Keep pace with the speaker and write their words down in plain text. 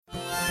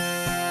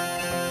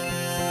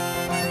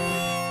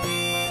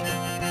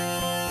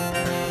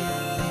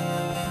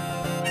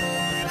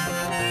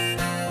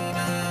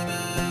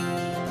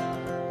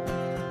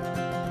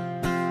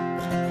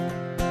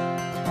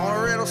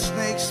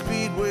Snake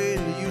Speedway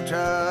in the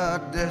Utah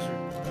desert.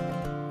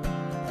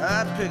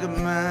 I'd pick up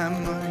my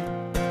money,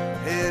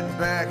 head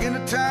back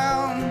into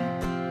town,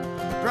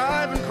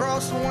 driving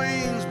across the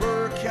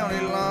Waynesburg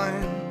County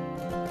line.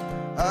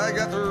 I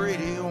got the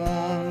radio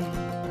on,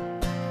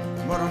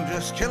 but I'm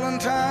just killing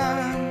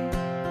time,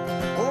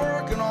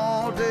 working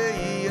all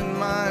day in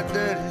my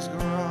daddy's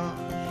garage,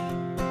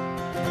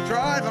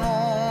 driving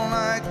all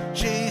night,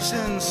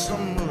 chasing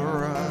some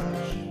mirage.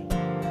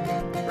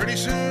 Pretty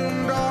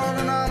soon,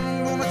 darling,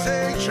 I'm gonna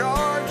take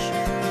charge.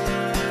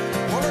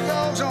 Well, the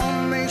dogs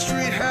on Main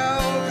Street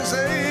howl 'cause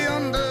they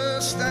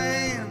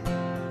understand.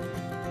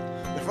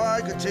 If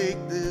I could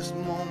take this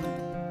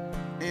moment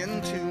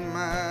into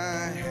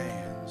my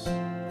hands,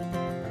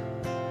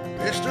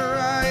 Mister,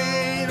 I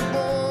ain't a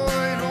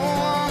boy, no,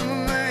 I'm a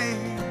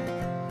man,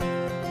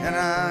 and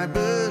I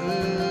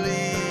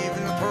believe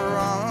in the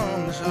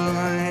promised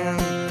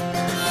land.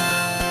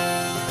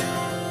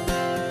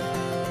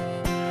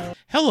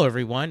 Hello,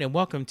 everyone, and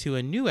welcome to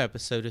a new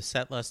episode of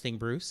Set Lusting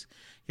Bruce,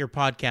 your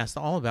podcast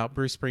all about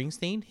Bruce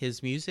Springsteen,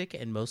 his music,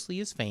 and mostly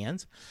his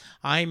fans.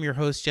 I am your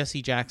host,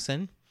 Jesse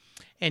Jackson,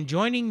 and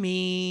joining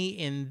me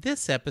in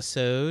this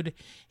episode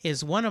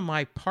is one of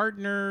my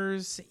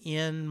partners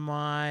in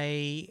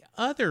my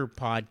other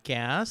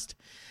podcast,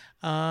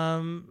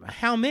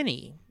 How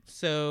Many?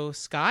 So,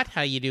 Scott,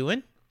 how you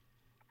doing?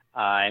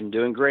 I'm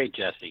doing great,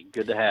 Jesse.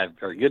 Good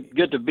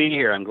to be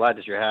here. I'm glad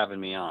that you're having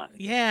me on.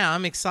 Yeah,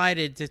 I'm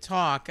excited to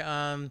talk.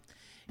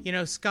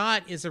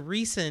 Scott is a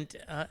recent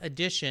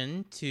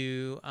addition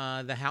to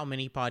the How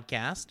Many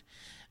podcast,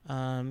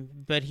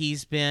 but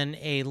he's been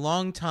a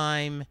long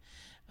time,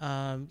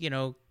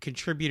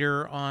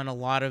 contributor on a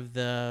lot of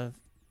the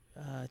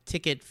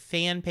ticket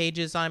fan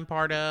pages I'm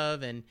part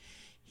of, and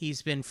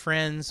he's been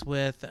friends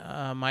with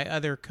my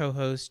other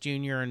co-hosts,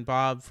 Junior and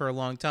Bob, for a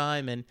long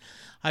time, and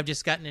I've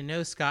just gotten to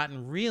know Scott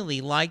and really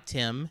liked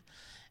him.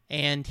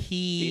 And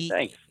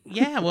thanks.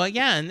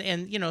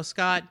 And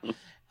Scott,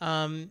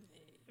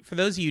 for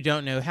those of you who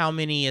don't know, How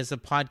Many is a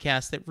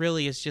podcast that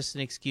really is just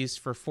an excuse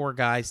for four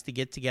guys to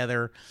get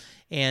together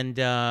and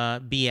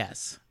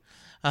BS.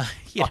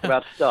 Talk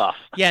about stuff.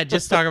 Yeah,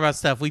 just talk about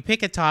stuff. We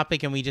pick a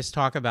topic and we just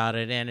talk about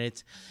it, and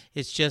it's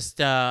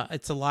a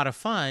lot of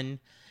fun.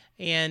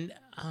 And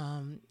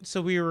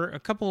so a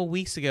couple of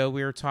weeks ago,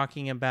 we were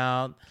talking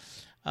about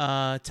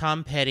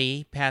Tom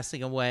Petty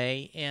passing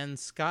away, and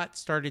Scott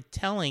started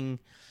telling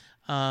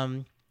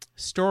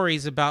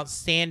stories about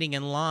standing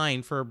in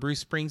line for a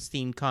Bruce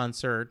Springsteen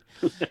concert.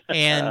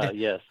 And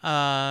yes.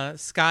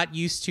 Scott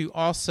used to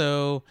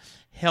also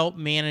help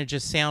manage a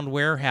sound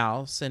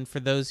warehouse. And for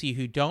those of you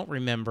who don't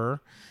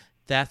remember,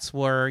 that's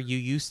where you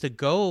used to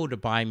go to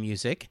buy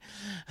music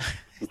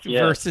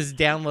versus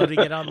downloading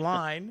it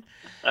online.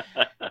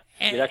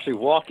 You'd actually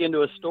walk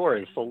into a store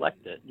and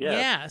select it. Yes.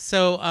 Yeah.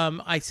 So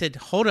I said,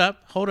 hold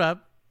up.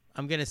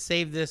 I'm going to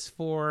save this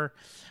for,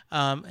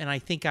 and I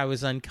think I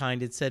was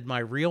unkind. It said my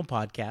real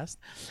podcast,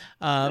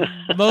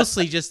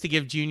 mostly just to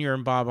give Junior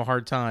and Bob a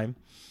hard time.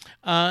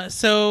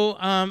 So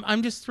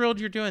I'm just thrilled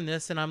you're doing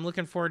this, and I'm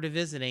looking forward to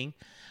visiting.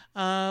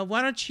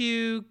 Why don't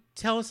you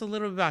tell us a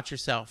little about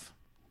yourself?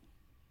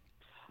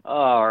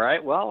 All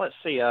right. Well, let's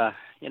see.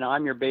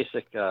 I'm your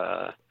basic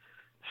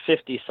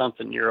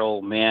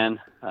 50-something-year-old man.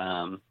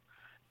 I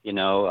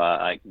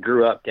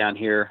grew up down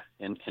here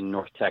in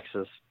North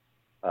Texas,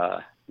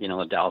 the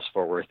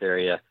Dallas-Fort Worth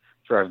area.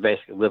 It's where I've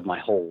basically lived my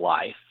whole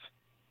life.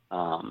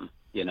 Went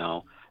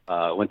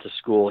to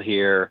school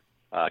here,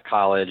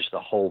 college, the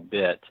whole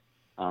bit.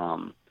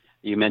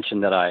 You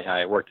mentioned that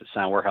I worked at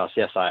Sound Warehouse.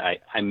 Yes, I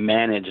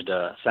managed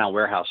Sound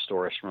Warehouse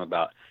stores from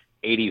about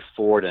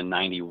 84 to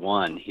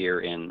 91 here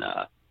in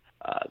the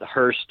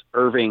Hearst,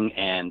 Irving,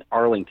 and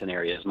Arlington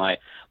areas. My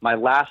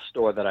last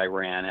store that I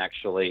ran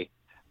actually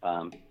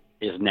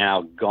is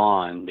now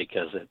gone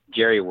because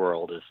Jerry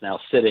World is now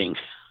sitting,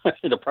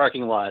 the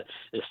parking lot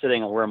is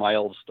sitting where my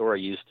old store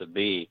used to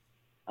be.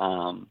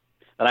 And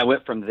I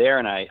went from there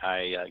and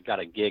I got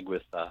a gig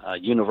with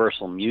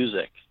Universal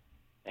Music,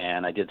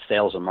 and I did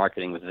sales and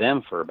marketing with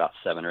them for about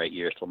 7 or 8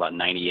 years till about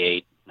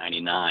 98,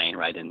 99,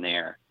 right in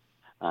there.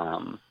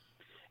 I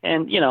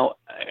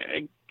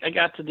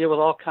got to deal with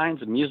all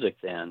kinds of music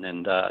then,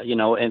 and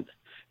and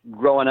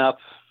growing up,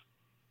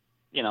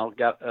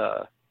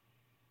 got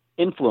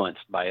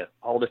influenced by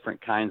all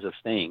different kinds of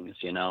things,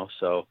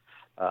 So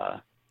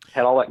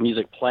had all that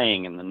music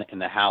playing in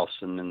the house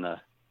and in the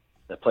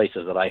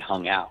places that I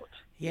hung out.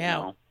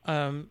 Yeah,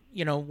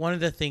 one of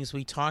the things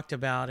we talked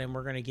about, and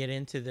we're going to get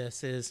into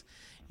this, is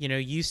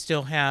you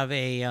still have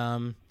a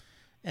an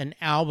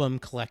album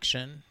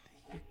collection,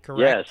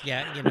 correct?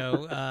 Yes.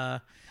 Yeah,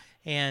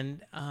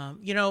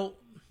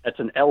 That's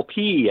an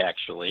LP,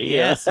 actually.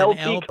 Yes, an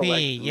LP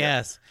collection.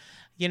 Yes.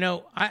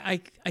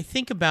 I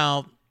think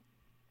about,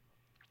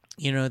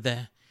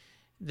 the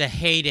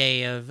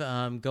heyday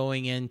of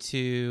going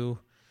into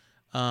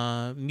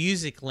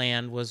Music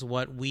Land was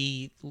what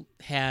we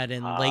had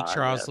in Lake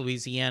Charles, yes.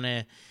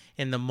 Louisiana,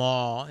 in the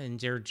mall, and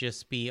there'd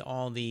just be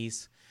all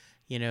these,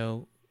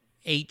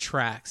 8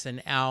 tracks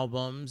and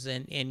albums,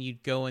 and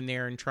you'd go in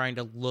there and trying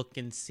to look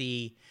and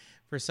see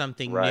for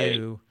something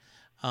new.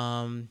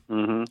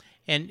 Mm-hmm.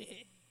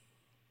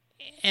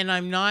 And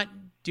I'm not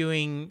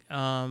doing,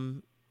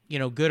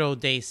 good old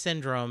day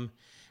syndrome,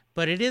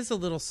 but it is a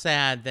little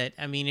sad that,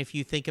 I mean, if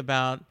you think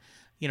about,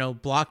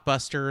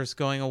 Blockbusters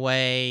going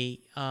away,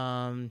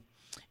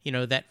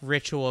 that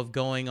ritual of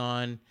going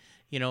on,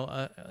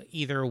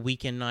 either a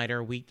weekend night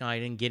or a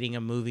weeknight and getting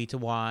a movie to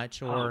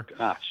watch, or,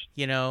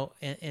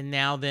 and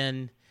now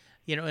then,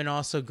 and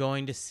also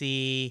going to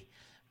see,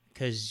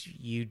 because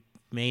you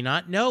may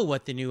not know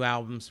what the new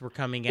albums were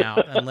coming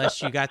out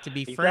unless you got to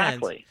be friends.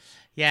 Exactly.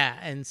 Yeah.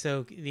 And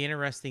so the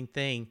interesting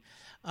thing,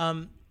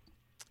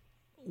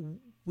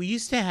 we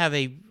used to have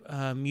a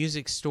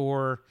music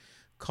store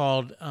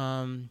called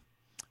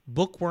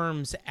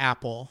Bookworm's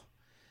Apple,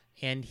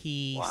 and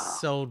he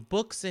sold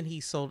books and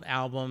he sold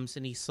albums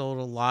and he sold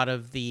a lot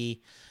of the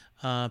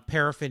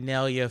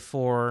paraphernalia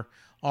for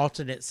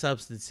alternate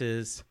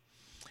substances.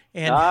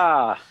 And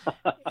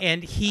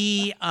and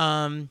he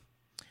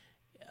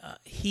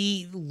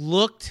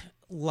looked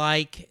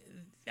like,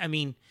 I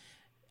mean,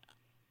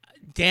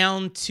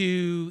 down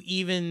to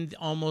even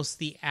almost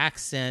the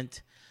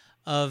accent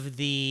of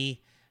the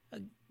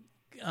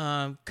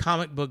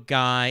comic book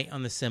guy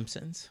on The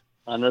Simpsons.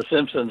 On The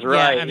Simpsons,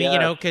 right? Yeah, I mean,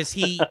 because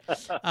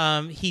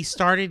he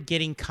started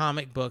getting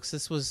comic books.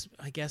 This was,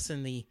 I guess,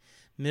 in the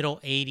middle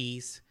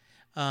 '80s,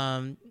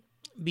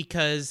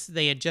 because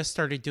they had just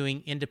started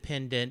doing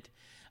independent,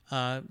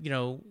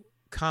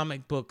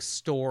 comic book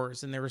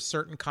stores, and there were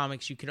certain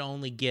comics you could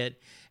only get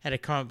at a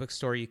comic book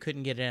store. You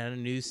couldn't get it at a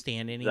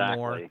newsstand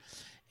anymore. Exactly.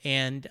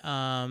 And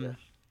I'm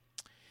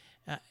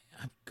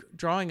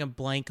drawing a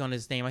blank on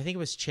his name. I think it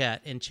was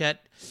Chet, and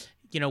Chet,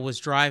 was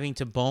driving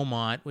to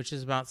Beaumont, which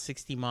is about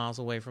 60 miles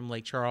away from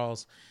Lake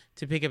Charles,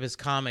 to pick up his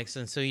comics.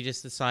 And so he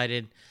just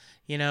decided,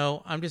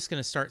 I'm just going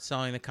to start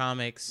selling the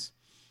comics.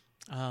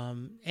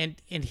 And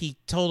he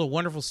told a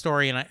wonderful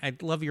story, and I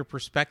love your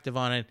perspective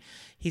on it.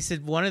 He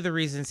said one of the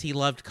reasons he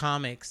loved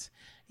comics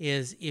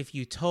is if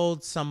you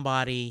told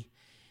somebody,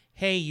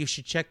 hey, you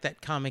should check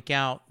that comic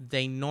out,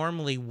 they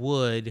normally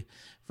would,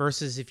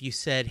 versus if you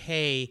said,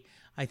 hey,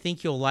 I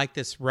think you'll like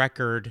this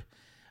record,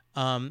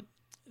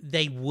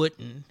 they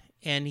wouldn't.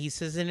 And he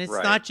says, and it's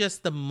not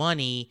just the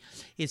money,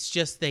 it's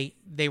just they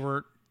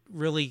were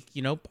really,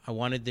 I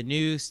wanted the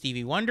new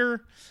Stevie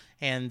Wonder,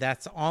 and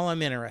that's all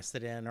I'm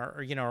interested in,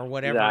 or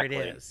whatever it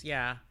is.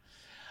 Yeah.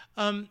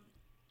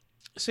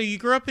 So you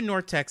grew up in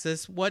North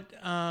Texas. What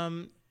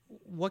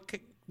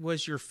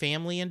was your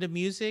family into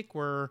music?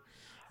 What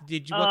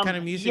kind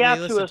of music did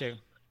you listen to?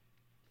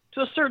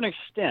 To a certain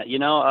extent,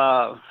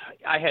 I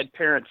had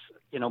parents,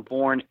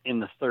 born in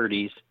the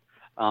 30s,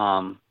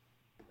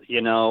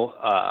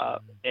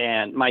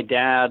 and my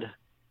dad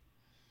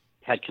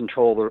had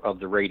control of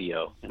the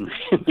radio in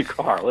the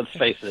car. Let's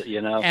face it,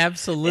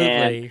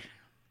 Absolutely.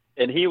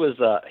 And he was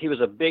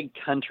a big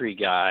country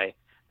guy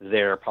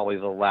there, probably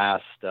the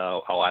last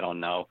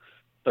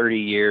 30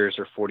 years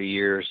or 40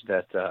 years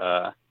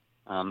that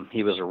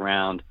he was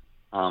around.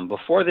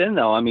 Before then,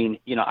 though, I mean,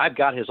 I've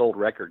got his old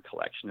record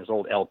collection, his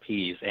old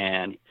LPs,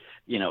 and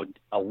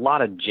a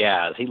lot of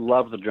jazz. He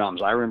loved the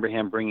drums. I remember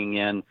him bringing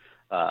in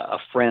a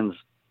friend's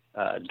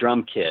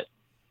drum kit,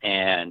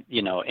 and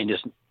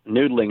just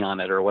noodling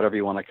on it, or whatever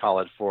you want to call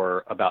it,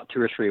 for about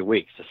 2 or 3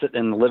 weeks, to sit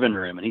in the living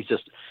room, and he's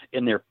just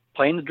in there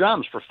playing the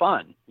drums for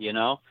fun,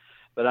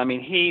 But I mean,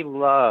 he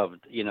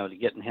loved,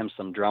 getting him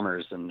some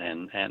drummers and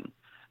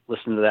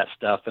listen to that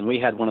stuff. And we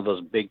had one of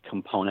those big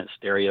component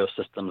stereo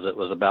systems that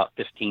was about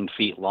 15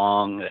 feet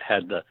long. It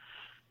had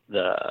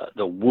the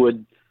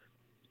wood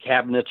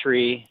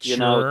cabinetry, with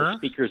the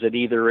speakers at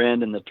either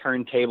end and the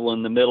turntable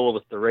in the middle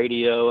with the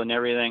radio and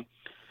everything.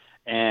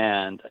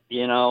 And,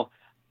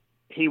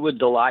 he would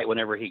delight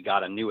whenever he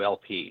got a new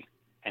LP,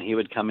 and he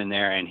would come in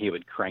there and he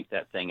would crank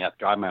that thing up,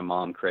 drive my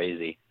mom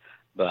crazy.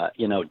 But,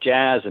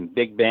 jazz and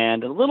big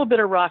band, and a little bit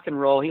of rock and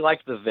roll. He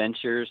liked the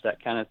Ventures,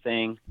 that kind of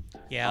thing.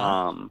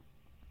 Yeah.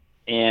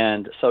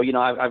 And so,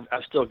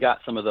 I've still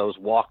got some of those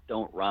Walk,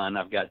 Don't Run.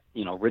 I've got,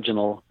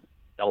 original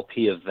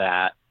LP of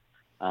that,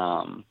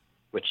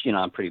 which,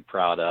 I'm pretty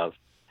proud of.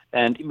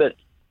 But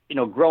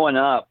growing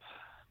up,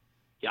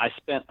 I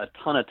spent a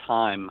ton of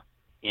time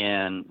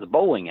in the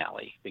bowling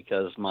alley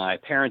because my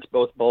parents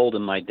both bowled,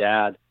 and my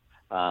dad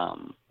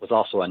was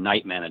also a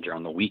night manager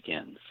on the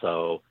weekends.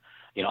 So,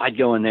 I'd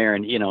go in there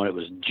and, it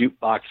was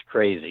jukebox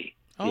crazy.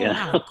 Oh,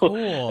 wow,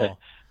 cool.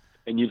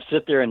 And you'd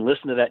sit there and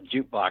listen to that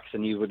jukebox,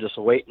 and you would just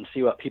wait and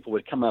see what people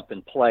would come up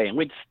and play. And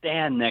we'd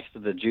stand next to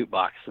the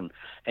jukebox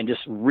and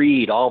just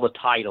read all the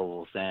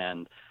titles.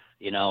 And,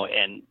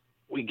 and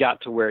we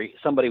got to where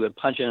somebody would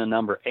punch in a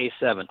number,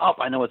 A7. Oh,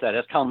 I know what that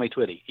is. Conway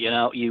Twitty.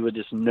 You would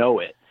just know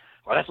it.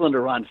 Or that's Linda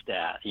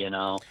Ronstadt,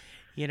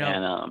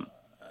 And,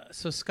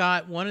 so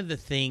Scott, one of the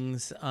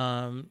things,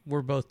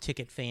 we're both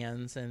Ticket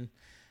fans, and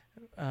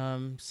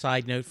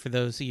side note for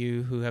those of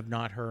you who have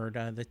not heard,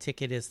 the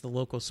Ticket is the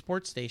local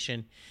sports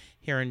station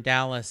here in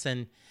Dallas,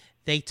 and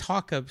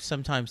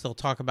sometimes they'll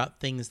talk about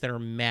things that are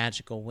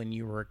magical when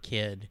you were a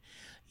kid,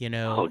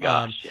 Oh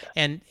gosh, yeah.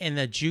 and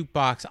the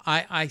jukebox.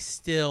 I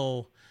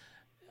still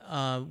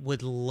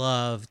would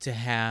love to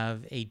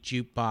have a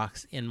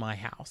jukebox in my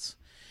house.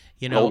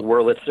 Old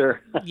Wurlitzer.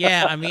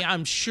 Yeah, I mean,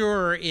 I'm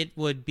sure it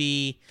would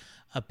be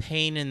a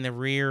pain in the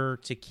rear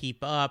to keep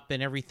up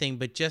and everything,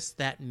 but just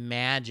that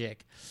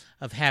magic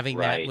of having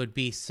that would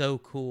be so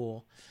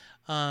cool.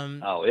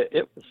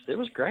 It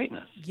was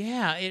greatness.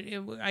 Yeah,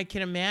 I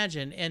can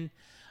imagine. And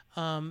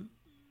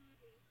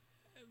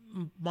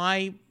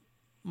my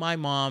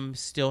mom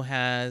still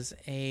has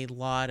a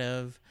lot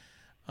of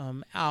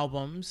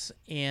albums,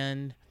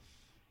 and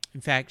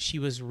in fact, she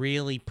was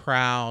really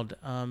proud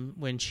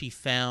when she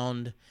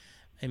found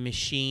a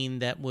machine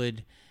that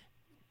would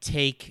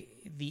take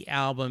the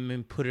album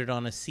and put it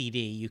on a CD.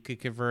 You could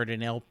convert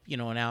an album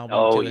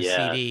to a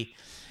CD.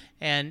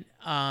 And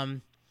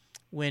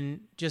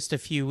when just a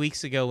few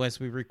weeks ago, as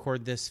we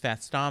record this,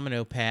 Fats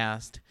Domino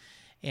passed,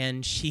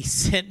 and she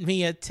sent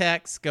me a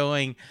text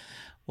going,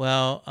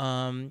 well,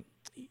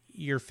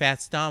 your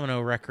Fats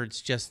Domino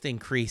records just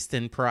increased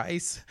in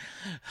price.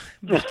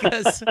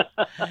 Because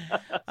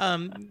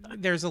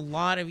there's a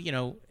lot of,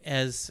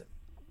 as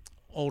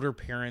older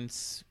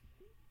parents,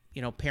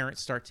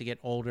 parents start to get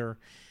older,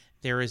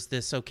 there is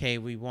this, okay,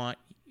 we want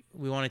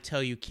to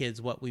tell you kids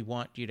what we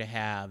want you to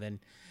have, and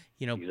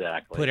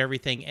exactly. Put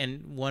everything.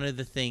 And one of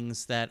the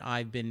things that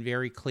I've been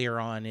very clear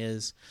on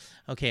is,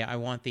 okay, I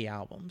want the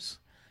albums.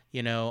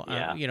 I'm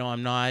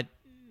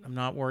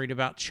not worried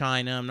about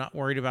China. I'm not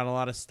worried about a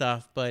lot of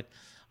stuff, but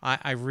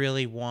I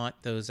really want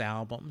those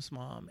albums,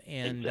 Mom.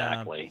 And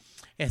exactly.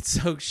 And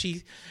so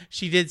she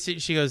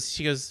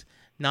goes,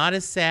 not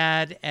as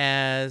sad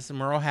as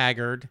Merle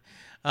Haggard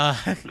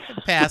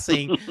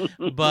passing,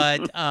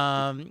 but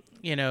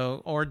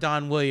or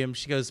Don Williams.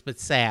 She goes, but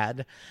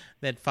sad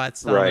that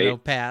Fats Domino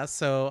passed.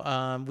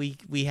 So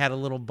we had a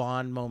little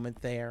bond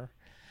moment there.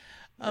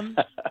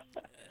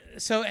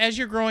 So as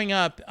you're growing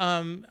up,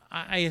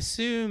 I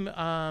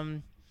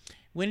assume,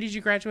 when did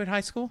you graduate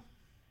high school?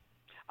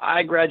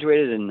 I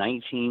graduated in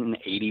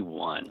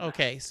 1981.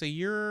 Okay, so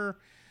you're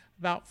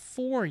about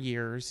 4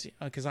 years,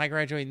 because I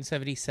graduated in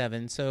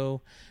 1977,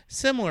 so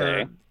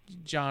similar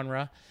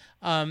genre.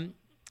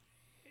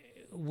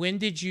 When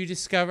did you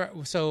discover,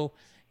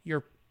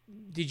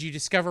 did you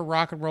discover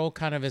rock and roll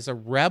kind of as a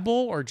rebel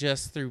or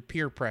just through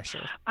peer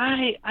pressure?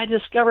 I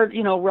discovered,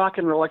 rock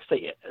and roll, like I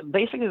say,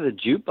 basically the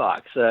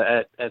jukebox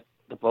at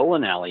the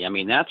bowling alley. I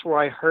mean, that's where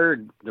I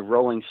heard the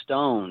Rolling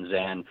Stones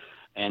and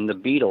the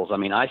Beatles. I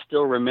mean, I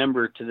still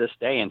remember to this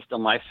day, and still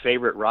my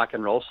favorite rock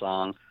and roll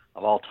song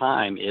of all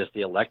time is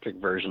the electric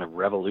version of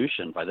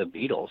Revolution by the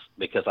Beatles,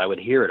 because I would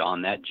hear it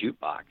on that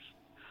jukebox.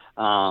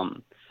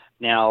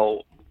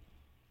 Now,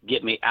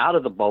 get me out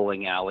of the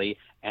bowling alley,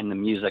 and the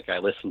music I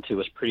listened to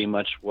was pretty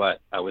much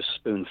what I was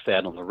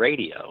spoon-fed on the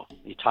radio,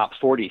 the top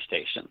 40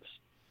 stations.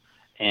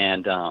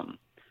 And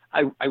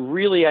I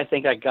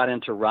think I got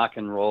into rock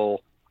and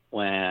roll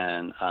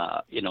when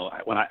I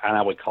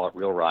would call it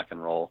real rock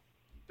and roll,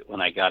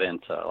 when I got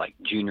into like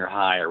junior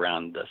high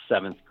around the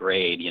 7th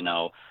grade,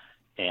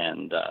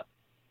 and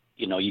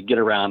you get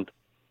around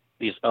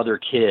these other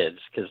kids,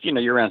 because,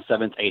 you're around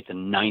 7th, 8th,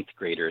 and 9th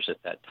graders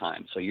at that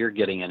time. So you're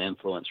getting an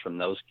influence from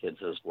those kids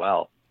as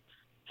well.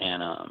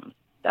 And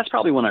that's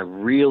probably when I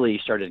really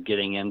started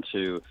getting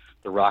into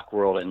the rock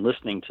world and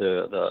listening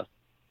to the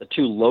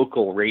two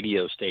local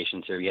radio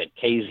stations here. You had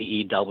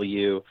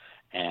KZEW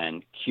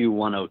and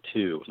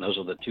Q102, and those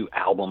are the two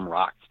album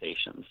rock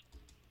stations.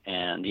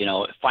 And,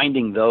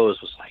 finding those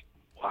was like,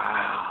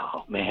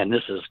 wow, man,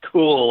 this is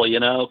cool,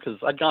 because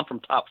I'd gone from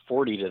top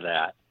 40 to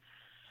that.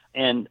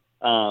 And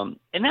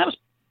that was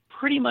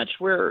pretty much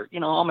where,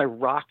 all my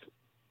rock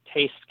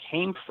taste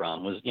came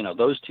from, was,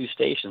 those two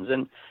stations.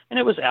 And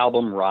it was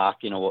album rock,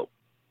 what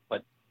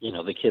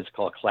the kids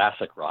call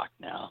classic rock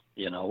now,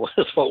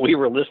 was what we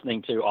were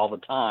listening to all the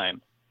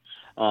time.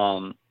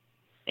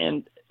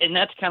 And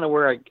that's kind of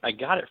where I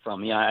got it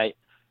from.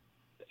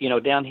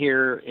 Down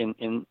here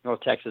in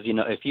North Texas,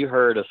 if you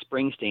heard a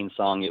Springsteen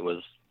song, it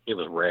was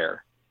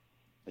rare.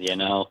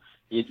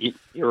 You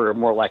were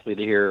more likely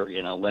to hear,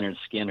 Leonard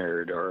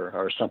Skinner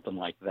or something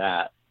like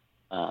that.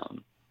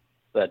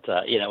 But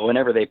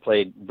whenever they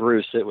played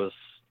Bruce, it was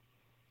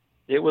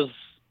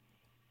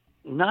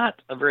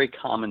not a very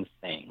common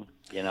thing.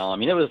 It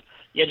was,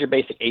 you had your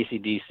basic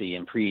AC/DC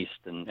and Priest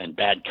and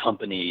Bad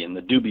Company and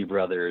the Doobie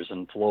Brothers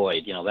and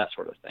Floyd, that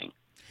sort of thing.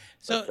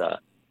 So,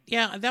 but,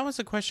 yeah, that was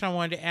a question I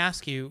wanted to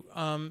ask you.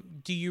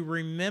 Do you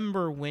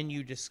remember when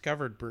you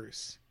discovered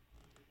Bruce?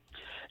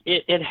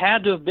 It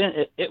had to have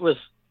been, it was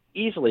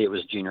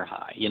junior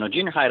high,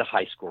 junior high to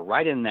high school,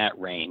 right in that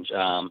range.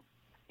 And,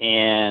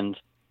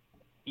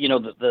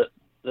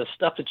 the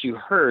stuff that you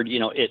heard,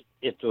 it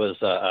was,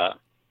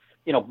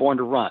 Born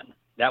to Run.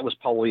 That was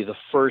probably the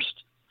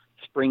first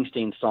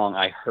Springsteen song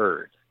I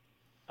heard,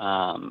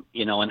 and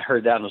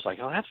heard that and was like,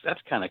 oh,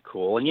 that's kind of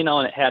cool. And,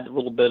 and it had a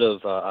little bit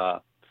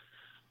of,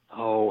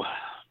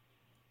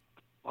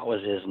 what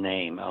was his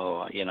name?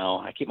 Oh,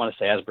 I keep wanting to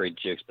say Asbury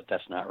Jukes, but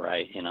that's not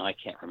right. I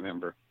can't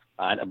remember.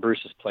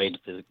 Bruce has played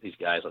with these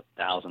guys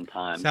 1,000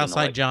 times.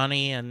 Southside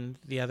Johnny and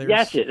the others.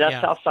 That's it. That's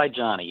Southside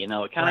Johnny. It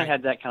kind of Right.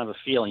 had that kind of a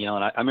feeling,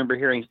 and I remember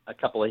hearing a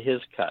couple of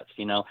his cuts.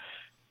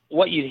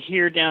 What you'd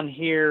hear down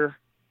here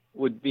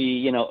would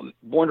be,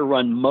 Born to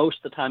Run most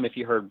of the time if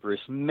you heard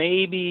Bruce.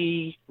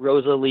 Maybe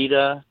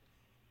Rosalita,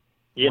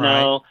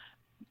 Right.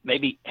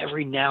 maybe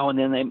every now and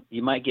then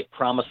you might get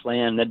Promised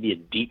Land. That'd be a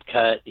deep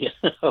cut,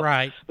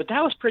 Right. But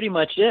that was pretty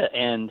much it.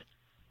 And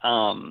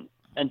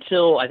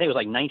until I think it was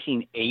like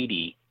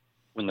 1980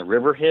 when The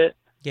River hit.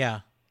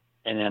 Yeah.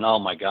 And then, oh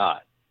my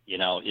God, it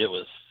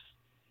was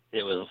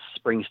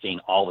Springsteen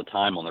all the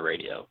time on the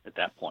radio at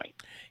that point.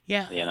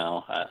 Yeah.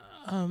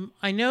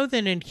 I know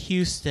that in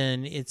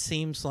Houston, it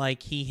seems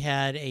like he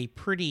had a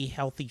pretty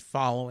healthy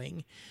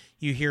following.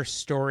 You hear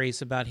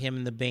stories about him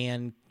and the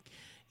band,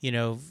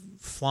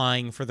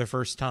 flying for the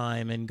first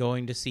time and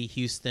going to see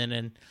Houston.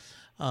 And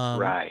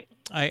right.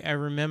 I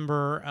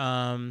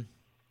remember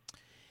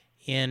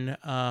in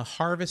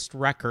Harvest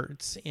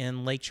Records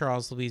in Lake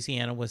Charles,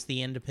 Louisiana, was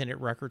the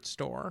independent record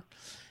store.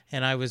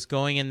 And I was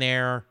going in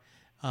there,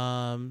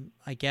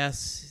 I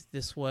guess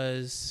this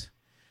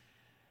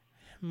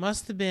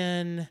must have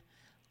been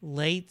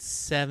late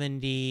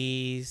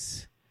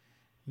 70s,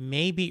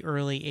 maybe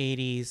early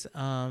 80s,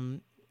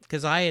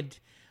 because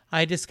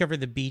I discovered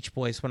the Beach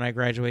Boys when I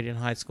graduated in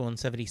high school in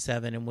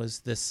 77 and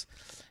was this,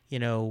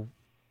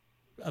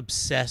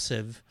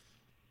 obsessive.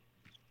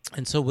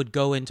 And so would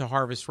go into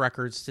Harvest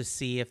Records to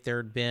see if there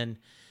had been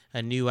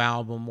a new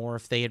album or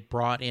if they had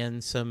brought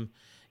in some,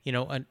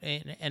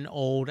 an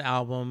old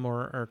album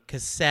or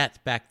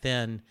cassette back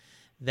then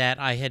that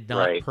I had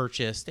not Right.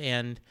 purchased.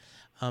 And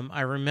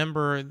I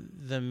remember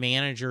the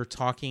manager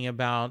talking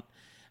about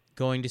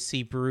going to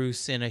see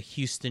Bruce in a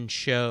Houston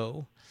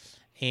show,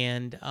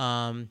 and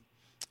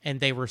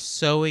they were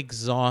so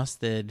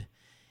exhausted.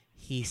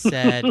 He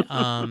said,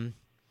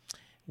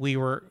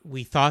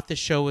 we thought the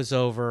show was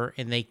over,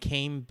 and they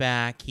came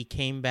back. He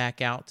came back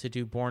out to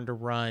do Born to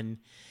Run,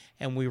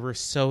 and we were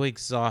so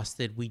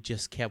exhausted we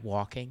just kept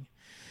walking.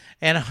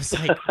 And I was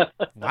like,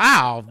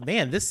 wow,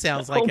 man, this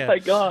sounds like oh my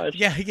gosh.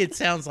 Yeah, it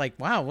sounds like,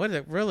 wow, what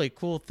a really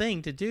cool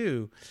thing to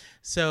do.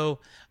 So,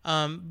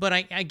 but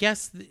I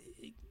guess,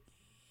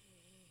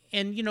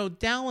 and,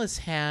 Dallas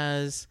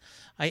has,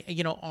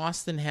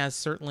 Austin has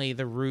certainly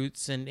the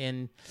roots,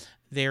 and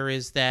there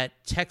is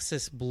that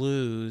Texas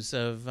blues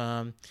of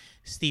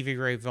Stevie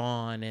Ray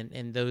Vaughan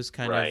and those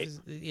kind Right.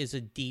 of, is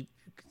a deep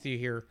through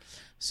here.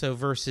 So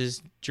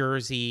versus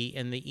Jersey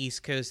and the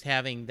East Coast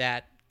having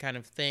that kind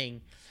of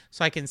thing.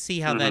 So I can see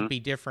how that'd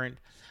be different.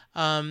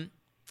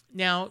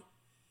 Now,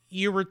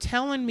 you were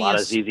telling me a lot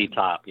of ZZ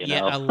Top,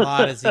 Yeah, a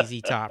lot of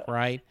ZZ Top,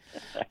 right?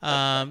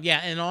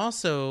 Yeah, and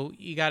also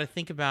you got to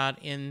think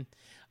about in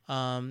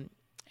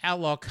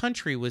outlaw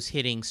country was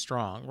hitting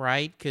strong,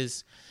 right?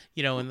 Because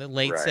in the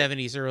late Right.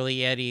 70s, early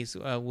 80s,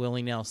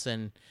 Willie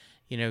Nelson,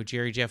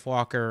 Jerry Jeff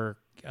Walker,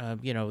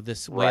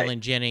 this Right. Waylon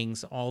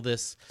Jennings, all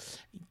this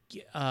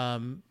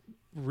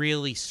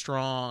really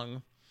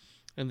strong.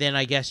 And then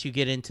I guess you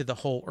get into the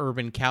whole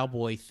urban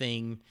cowboy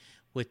thing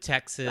with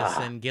Texas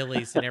and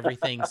Gillies and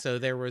everything. So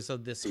there was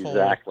this whole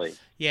Exactly.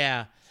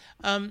 yeah.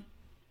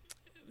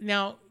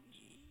 Now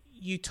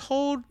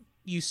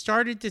you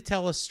started to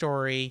tell a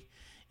story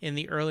in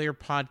the earlier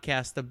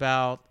podcast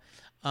about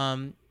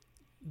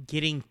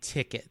getting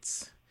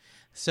tickets.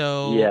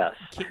 So Yes.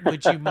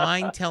 would you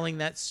mind telling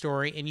that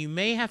story? And you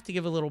may have to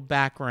give a little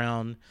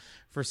background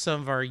for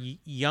some of our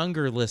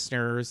younger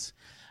listeners.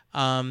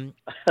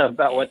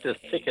 About what this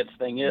tickets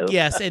thing is.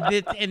 Yes,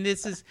 and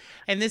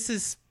this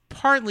is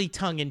partly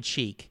tongue in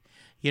cheek.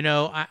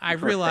 I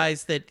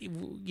realize that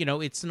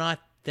it's not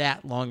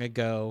that long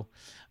ago.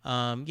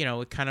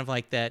 Kind of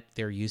like that.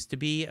 There used to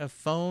be a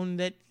phone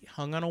that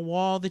hung on a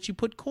wall that you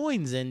put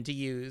coins in to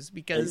use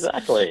because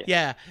Exactly.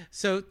 Yeah.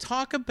 So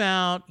talk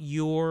about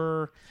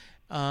your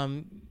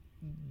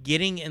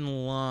getting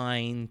in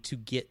line to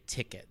get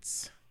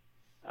tickets.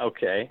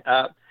 Okay.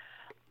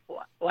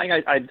 Like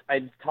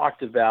I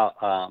talked about,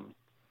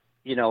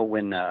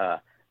 when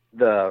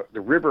the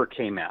River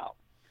came out.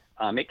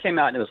 It came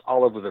out and it was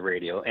all over the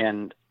radio.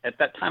 And at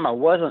that time, I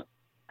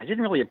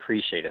didn't really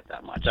appreciate it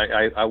that much.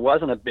 I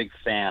wasn't a big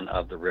fan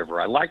of the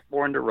River. I liked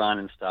Born to Run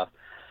and stuff,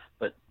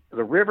 but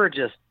the River it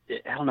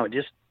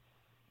just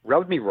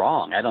rubbed me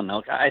wrong. I don't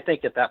know. I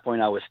think at that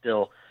point I was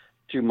still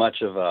too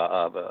much of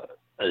a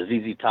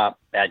ZZ Top,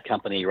 Bad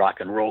Company, rock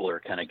and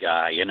roller kind of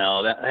guy.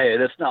 Hey,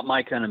 that's not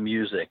my kind of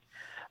music.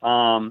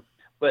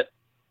 But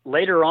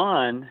later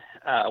on,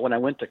 when I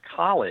went to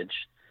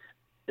college,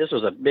 this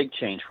was a big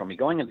change for me.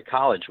 Going into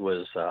college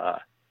was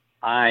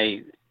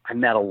I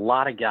met a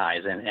lot of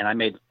guys, and I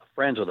made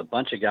friends with a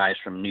bunch of guys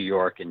from New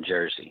York and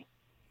Jersey.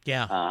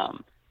 Yeah.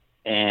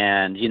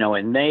 And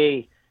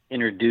they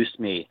introduced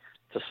me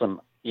to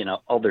some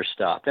older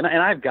stuff, and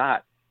I've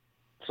got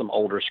some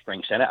older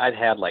Springsteen. I'd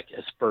had like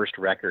his first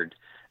record,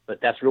 but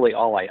that's really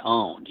all I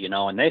owned,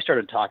 and they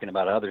started talking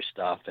about other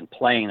stuff and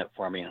playing it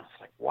for me, and I was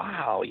like,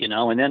 wow,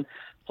 and then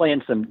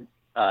playing some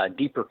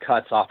deeper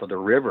cuts off of the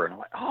river, and I'm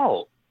like,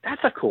 oh,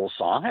 that's a cool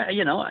song.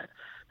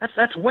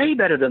 That's way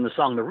better than the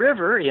song "The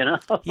River."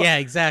 Yeah,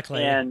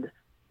 exactly. And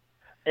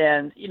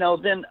then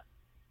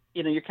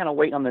you're kind of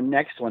waiting on the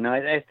next one.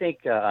 And I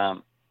think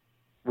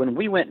when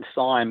we went and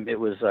saw him, it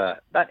was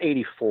about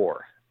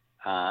 '84.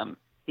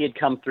 He had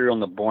come through on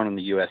the Born in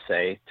the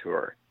USA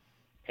tour,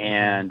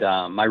 and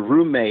my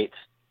roommate,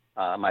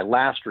 my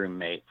last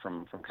roommate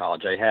from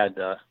college, I had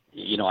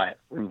I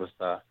roomed with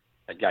that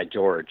guy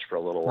George for a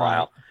little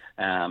while,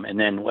 and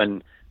then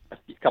when a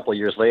couple of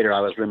years later,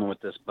 I was rooming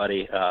with this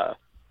buddy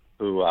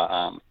who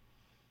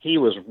he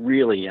was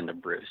really into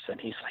Bruce, and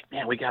he's like,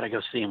 man, we got to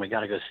go see him.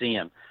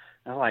 And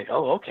I'm like,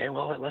 oh, okay,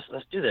 well, let's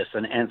do this.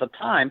 And at the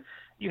time,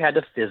 you had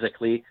to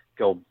physically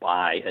go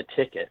buy a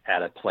ticket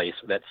at a place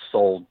that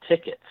sold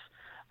tickets.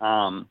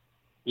 And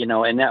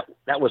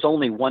that was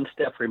only one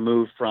step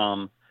removed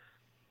from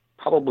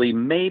probably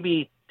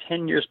maybe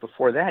 10 years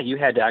before that. You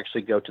had to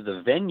actually go to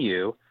the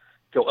venue,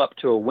 go up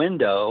to a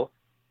window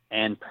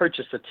and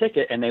purchase a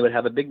ticket, and they would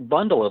have a big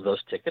bundle of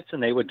those tickets,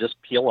 and they would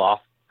just peel off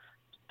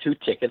 2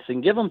 tickets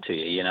and give them to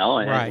you,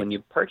 and when you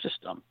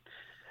purchased them.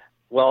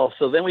 Well,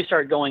 so then we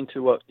started going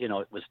to it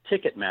was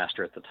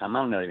Ticketmaster at the time.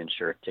 I'm not even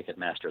sure if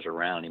Ticketmaster's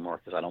around anymore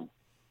because I don't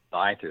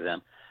buy through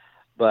them.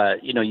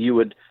 But, you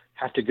would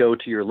have to go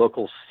to your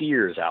local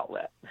Sears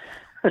outlet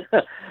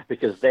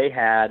because they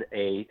had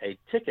a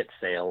ticket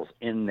sales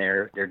in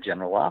their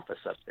general office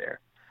up there.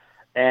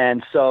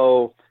 And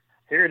so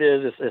here it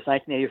is. It's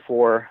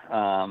 1984.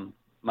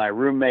 My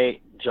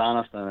roommate,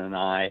 Jonathan, and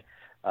I,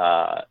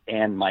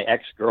 and my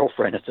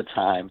ex-girlfriend at the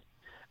time,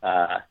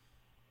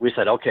 we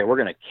said, okay, we're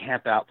going to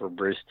camp out for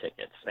Bruce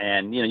tickets.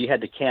 And, you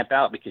had to camp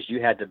out because you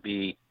had to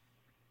be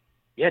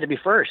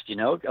first,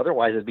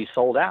 otherwise it'd be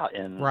sold out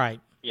in,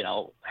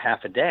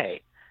 half a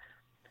day.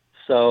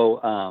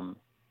 So,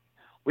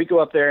 we go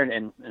up there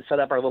and set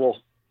up a little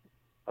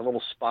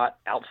spot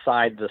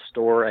outside the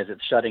store as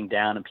it's shutting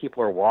down, and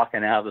people are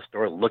walking out of the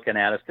store looking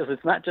at us because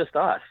it's not just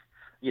us.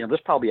 There's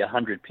probably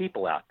 100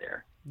 people out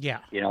there.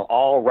 Yeah.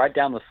 All right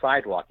down the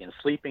sidewalk in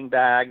sleeping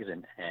bags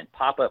and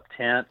pop-up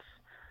tents.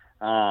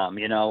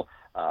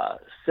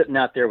 Sitting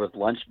out there with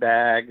lunch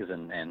bags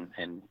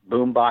and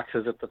boom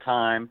boxes at the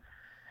time.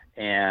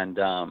 And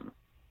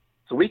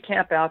so we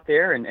camp out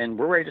there and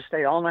we're ready to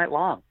stay all night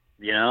long,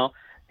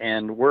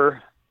 and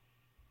we're,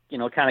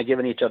 kind of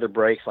giving each other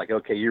breaks, like,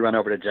 okay, you run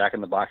over to Jack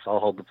in the Box, I'll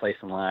hold the place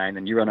in line,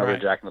 and you run over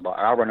to Jack in the Box,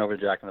 I'll run over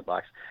to Jack in the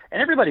Box.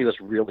 And everybody was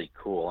really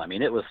cool. I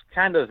mean, it was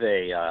kind of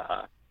a,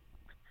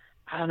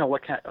 I don't know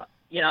what kind of,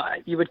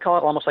 you would call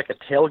it almost like a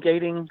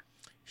tailgating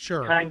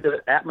kind of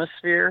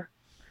atmosphere.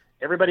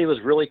 Everybody was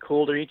really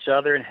cool to each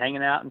other and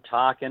hanging out and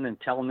talking and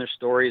telling their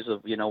stories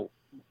of,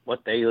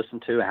 what they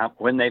listened to,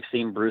 when they've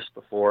seen Bruce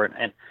before.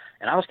 And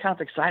I was kind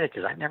of excited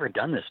because I'd never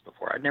done this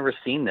before. I'd never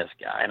seen this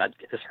guy, and I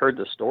just heard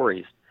the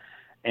stories.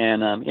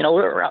 And, we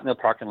were out in the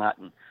parking lot,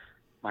 and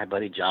my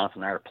buddy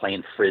Jonathan and I were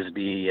playing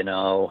Frisbee,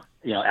 out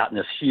in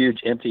this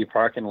huge empty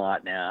parking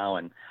lot now,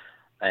 and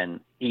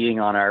eating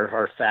on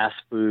our fast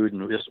food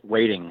and just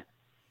waiting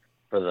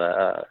for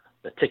the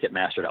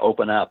Ticketmaster to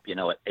open up, at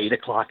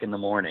 8:00 in the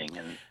morning.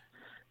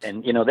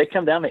 And they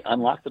come down, they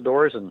unlock the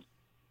doors, and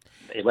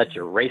they let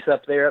you race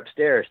up there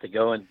upstairs to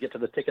go and get to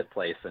the ticket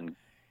place. And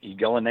you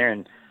go in there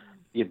and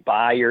you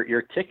buy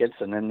your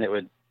tickets, and then it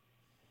would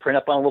print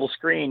up on a little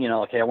screen,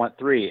 okay, I want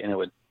 3, and it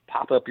would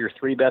pop up your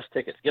 3 best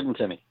tickets. Give them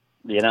to me,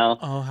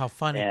 Oh, how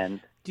funny. And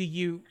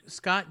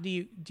Scott, do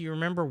you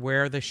remember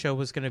where the show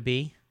was going to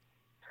be?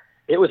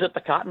 It was at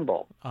the Cotton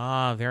Bowl.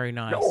 Ah, very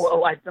nice.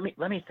 Let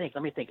me think.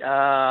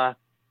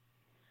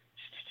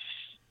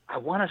 I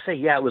want to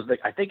say, I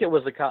think it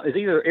was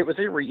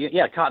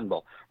Cotton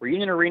Bowl.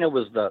 Reunion Arena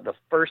was the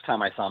first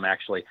time I saw him,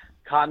 actually.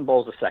 Cotton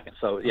Bowl's the second.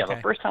 So, okay.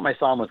 The first time I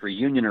saw him was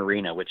Reunion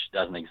Arena, which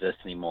doesn't exist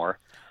anymore.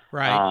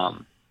 Right.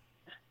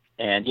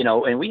 And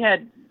we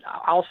had,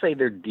 I'll say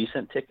they're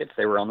decent tickets.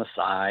 They were on the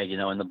side,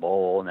 in the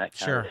bowl and that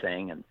kind of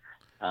thing. And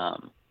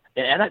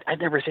I'd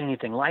never seen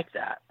anything like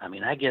that. I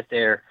mean, I get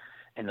there,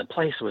 and the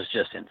place was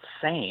just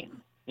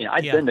insane.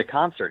 I'd been to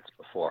concerts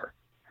before,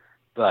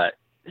 but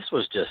this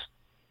was just,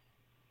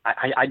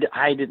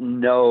 I didn't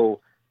know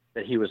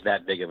that he was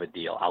that big of a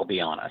deal. I'll be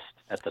honest,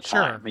 at the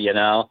time, it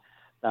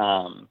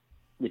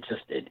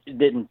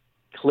didn't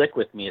click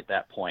with me at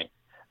that point.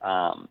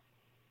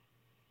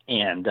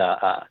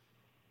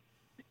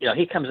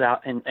 He comes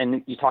out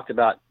and you talked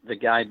about the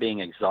guy being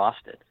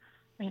exhausted.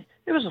 I mean,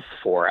 it was a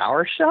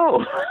 4-hour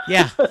show.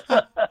 Yeah.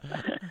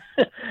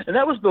 And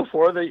that was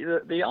before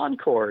the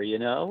encore,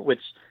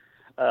 which,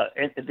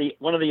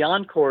 one of the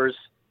encores,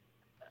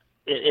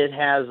 it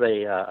has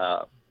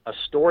a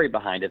story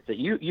behind it that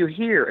you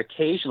hear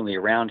occasionally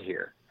around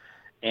here.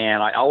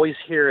 And I always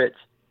hear it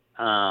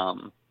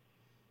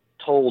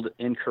told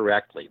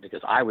incorrectly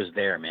because I was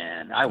there,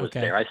 man. I was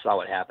there. I saw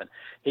what happened.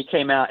 He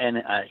came out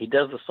and he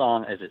does the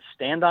song. Is it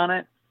Stand on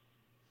It?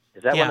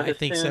 Is that one of his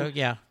tunes? I think so,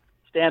 yeah.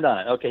 Stand on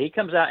It. Okay, he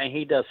comes out and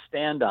he does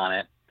Stand on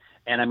It.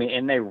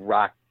 And they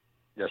rock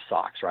their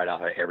socks right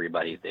off of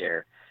everybody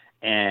there.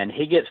 And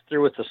he gets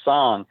through with the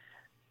song,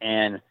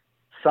 and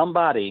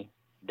somebody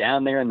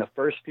down there in the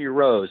first few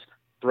rows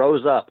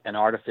throws up an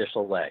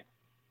artificial leg,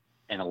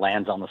 and it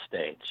lands on the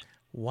stage.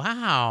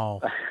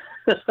 Wow.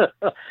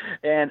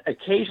 And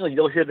occasionally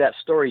you'll hear that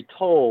story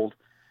told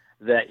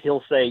that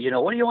he'll say,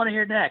 what do you want to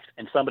hear next?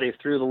 And somebody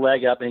threw the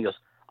leg up, and he goes,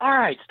 all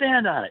right,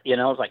 stand on it.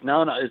 It's like,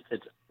 no,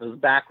 it was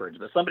backwards.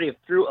 But somebody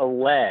threw a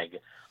leg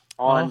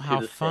onto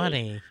how the stage.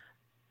 funny.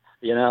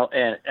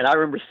 And I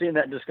remember seeing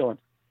that and just going,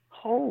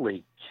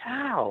 holy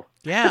cow.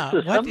 Yeah,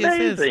 this is what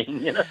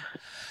amazing. is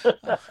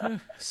this?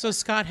 So,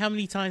 Scott, how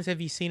many times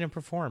have you seen him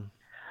perform?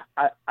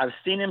 I've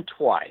seen him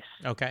twice.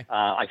 Okay.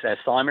 Like I said,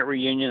 I saw him at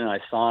Reunion, and I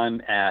saw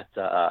him at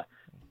the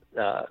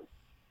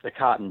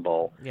Cotton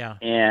Bowl. Yeah.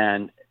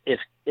 And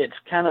it's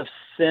kind of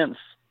since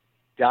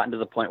gotten to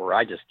the point where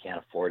I just can't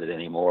afford it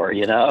anymore,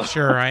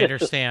 Sure, I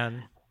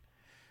understand.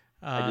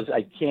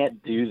 I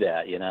can't do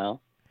that,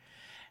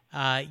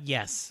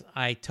 Yes,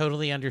 I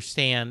totally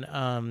understand.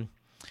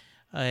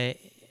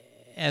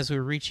 As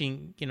we're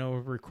reaching, we're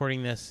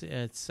recording this,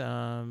 it's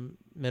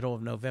middle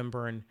of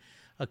November, and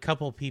a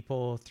couple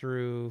people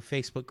through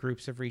Facebook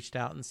groups have reached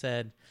out and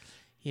said,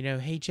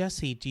 hey,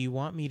 Jesse, do you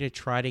want me to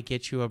try to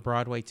get you a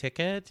Broadway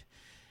ticket?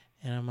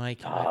 And I'm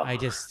like,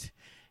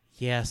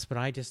 yes, but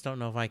I just don't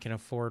know if I can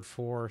afford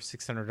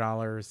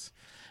 $600.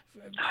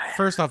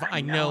 First off,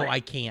 I know I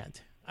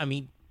can't. I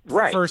mean,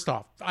 right. First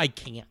off, I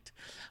can't.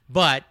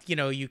 But,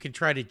 you can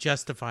try to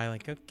justify,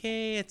 like,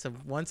 okay, it's a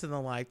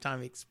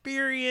once-in-a-lifetime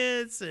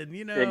experience, and,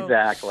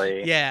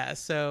 Exactly. Yeah,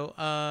 so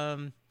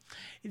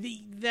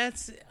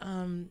that's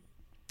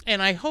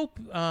and I hope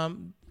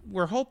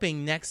we're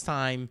hoping next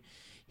time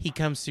he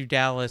comes through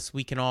Dallas,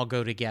 we can all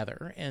go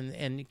together,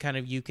 and kind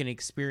of you can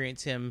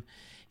experience him,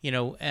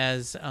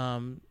 as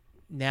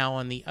now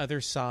on the other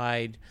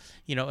side,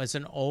 as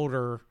an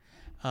older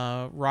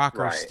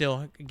rocker, right.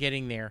 still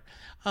getting there.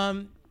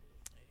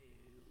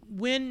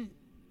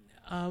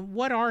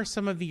 What are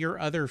some of your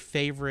other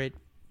favorite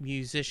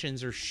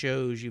musicians or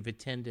shows you've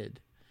attended?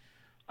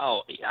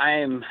 Oh,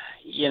 I'm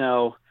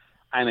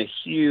a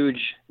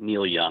huge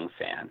Neil Young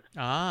fan.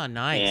 Ah,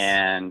 nice.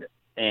 And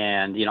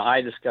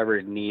I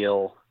discovered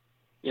Neil,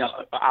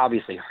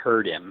 obviously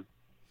heard him,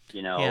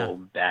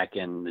 back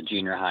in the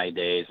junior high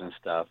days and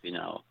stuff,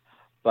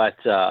 but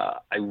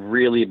I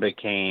really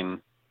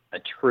became a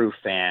true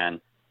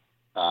fan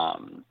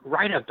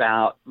right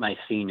about my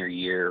senior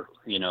year,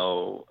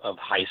 of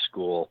high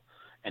school,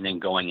 and then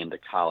going into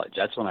college.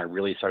 That's when I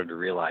really started to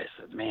realize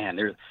that, man,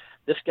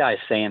 this guy's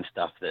saying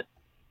stuff that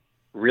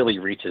really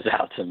reaches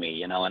out to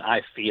me, and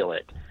I feel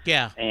it.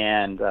 Yeah.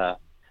 And,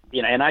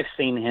 and I've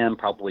seen him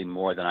probably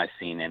more than I've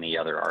seen any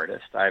other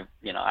artist.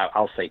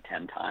 I'll say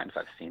 10 times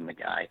I've seen the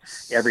guy,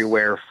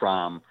 everywhere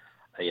from,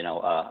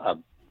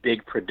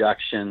 big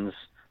productions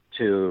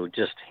to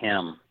just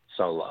him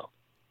solo,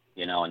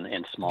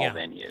 in small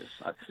venues.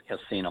 I've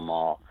seen them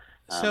all.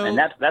 And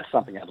that's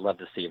something I'd love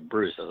to see of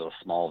Bruce as a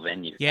small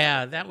venue.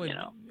 Yeah, that would,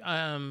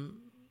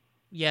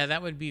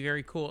 that would be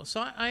very cool.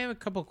 So I have a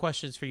couple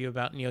questions for you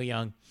about Neil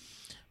Young.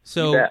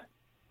 So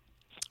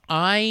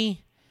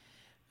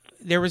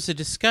there was a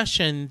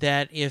discussion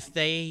that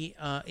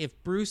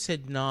if Bruce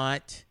had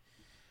not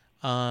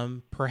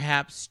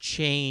perhaps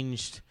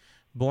changed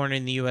Born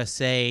in the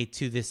USA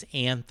to this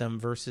anthem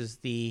versus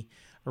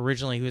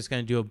originally he was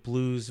going to do a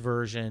blues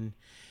version,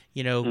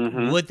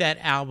 would that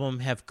album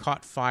have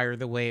caught fire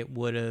the way it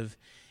would have?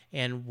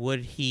 And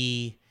would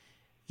he,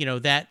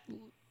 that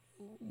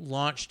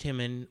launched him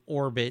in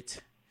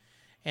orbit,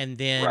 and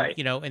then, right.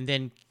 And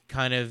then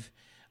kind of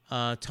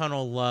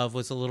Tunnel Love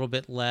was a little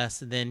bit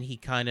less, and then he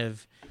kind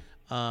of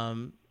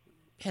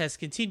has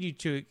continued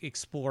to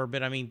explore,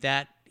 but I mean,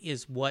 that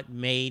is what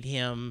made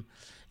him,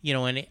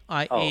 an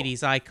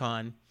 80s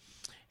icon.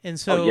 And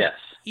so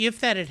if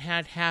that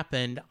had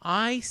happened,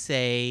 I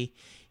say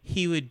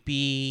he would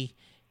be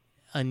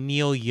a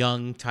Neil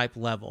Young type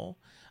level.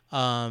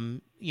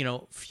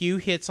 Few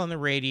hits on the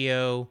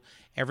radio.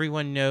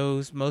 Everyone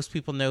knows, most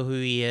people know who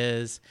he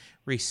is,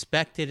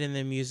 respected in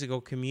the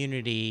musical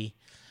community.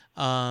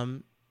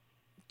 Do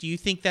you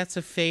think that's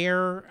a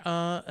fair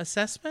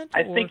assessment?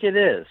 I think it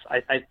is.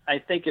 I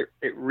think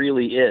it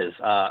really is.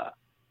 A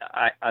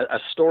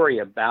story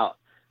about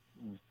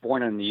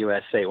Born in the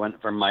USA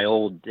went from my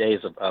old days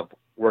of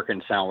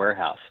working Sound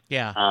Warehouse.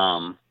 Yeah.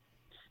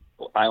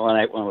 When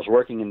I was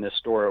working in this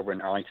store over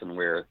in Arlington,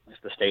 where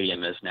the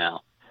stadium is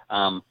now,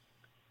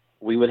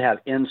 we would have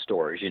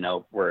in-stores,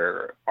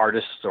 where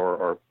artists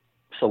or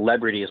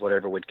celebrities,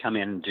 whatever, would come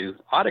in and do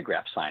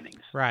autograph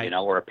signings, right.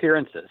 Or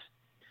appearances.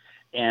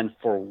 And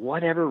for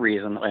whatever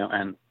reason,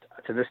 and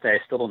to this day, I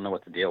still don't know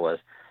what the deal was,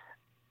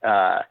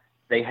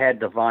 they had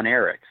the Von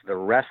Erichs, the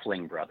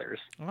wrestling brothers.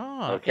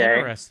 Oh, okay?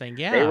 Interesting,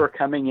 yeah. They were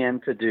coming in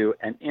to do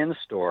an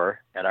in-store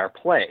at our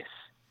place.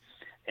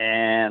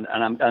 And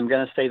I'm going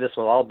to say this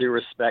with all due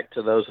respect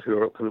to those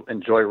who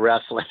enjoy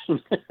wrestling,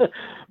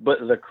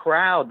 but the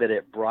crowd that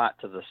it brought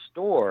to the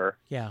store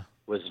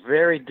was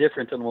very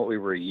different than what we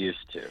were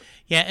used to.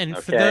 Yeah, and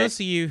for those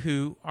of you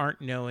who aren't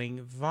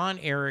knowing, Von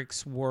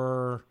Erichs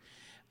were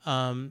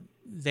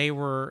they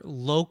were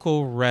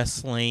local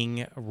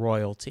wrestling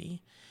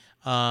royalty.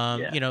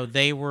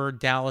 They were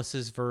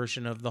Dallas's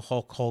version of the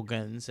Hulk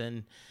Hogan's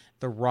and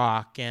The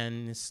Rock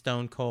and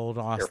Stone Cold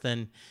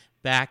Austin.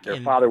 Their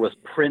father was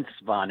Prince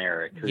Von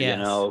Erich, who,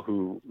 yes.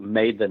 Who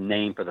made the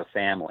name for the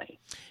family.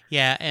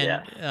 Yeah,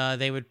 and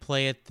they would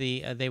play at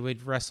they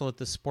would wrestle at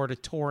the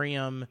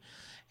Sportatorium,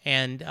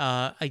 and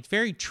a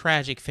very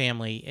tragic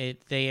family.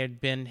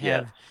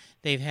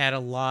 They've had a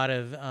lot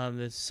of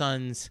the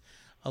sons,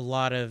 a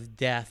lot of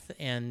death,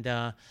 and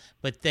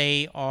but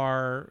they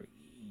are,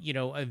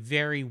 a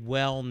very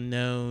well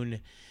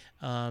known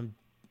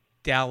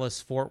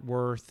Dallas Fort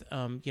Worth,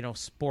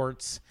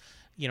 sports.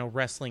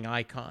 Wrestling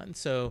icon.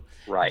 So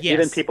right, yes.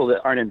 Even people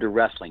that aren't into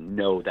wrestling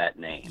know that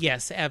name.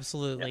 Yes,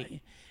 absolutely,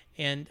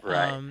 yeah. And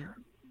right.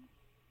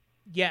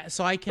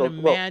 So I can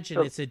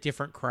imagine it's a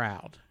different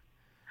crowd.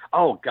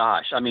 Oh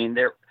gosh, I mean,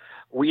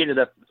 we ended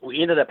up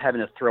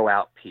having to throw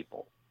out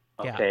people,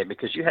 okay,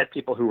 because you had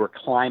people who were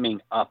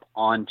climbing up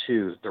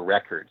onto the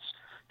records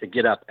to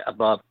get up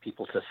above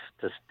people to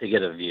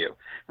get a view.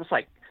 It's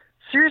like,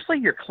 seriously,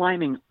 you're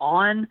climbing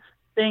on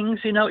things,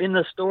 in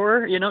the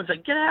store, it's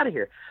like, get out of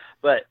here.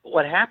 But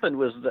what happened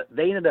was that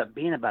they ended up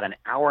being about an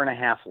hour and a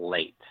half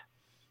late.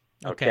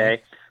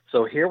 Okay.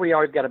 So here we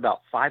are, we've got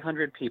about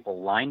 500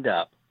 people lined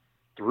up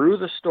through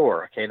the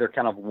store. Okay. They're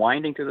kind of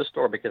winding through the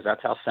store because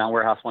that's how Sound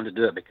Warehouse wanted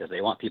to do it, because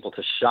they want people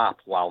to shop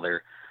while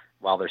they're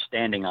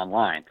standing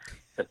online.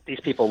 But these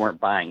people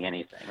weren't buying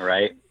anything,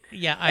 right?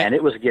 Yeah. And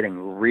it was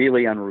getting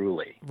really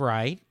unruly.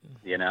 Right.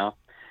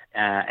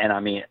 And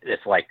I mean,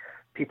 it's like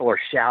people are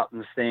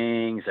shouting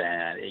things,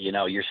 and,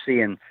 you're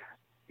seeing,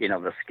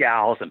 the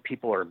scowls, and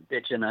people are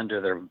bitching under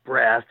their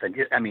breath. And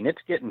I mean,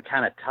 it's getting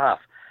kind of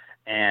tough.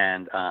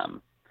 And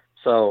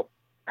so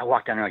I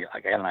walk down there, I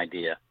got an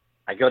idea.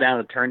 I go down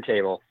to the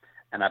turntable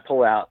and I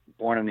pull out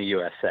Born in the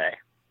USA.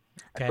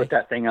 Okay. I put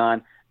that thing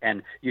on,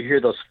 and you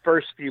hear those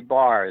first few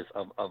bars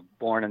of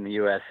Born in the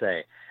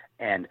USA,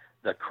 and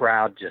the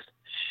crowd just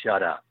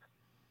shut up.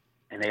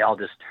 And they all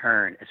just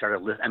turned and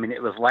started listening. I mean,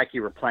 it was like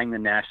you were playing the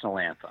national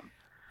anthem.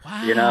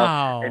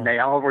 Wow. And they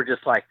all were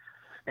just like,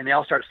 and they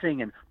all start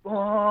singing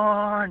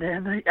Born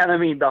and I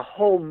mean, the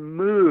whole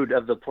mood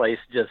of the place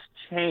just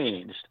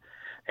changed.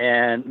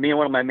 And me and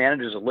one of my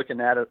managers are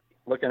looking at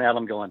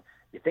them going,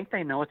 you think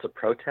they know it's a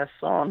protest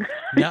song?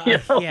 No, yeah,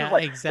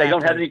 exactly. They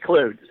don't have any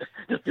clue.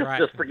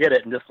 Just forget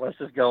it, and let's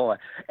just go on.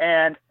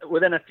 And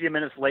within a few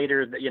minutes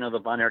later, the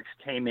Von Erichs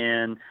came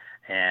in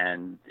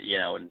and,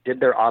 did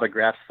their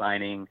autograph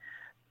signing,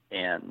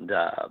 and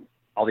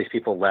all these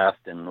people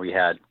left, and we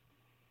had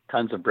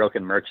tons of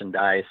broken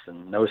merchandise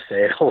and no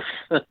sales.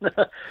 But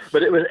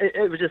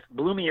it just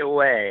blew me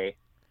away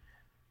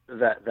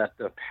that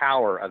the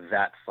power of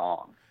that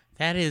song.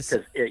 That is,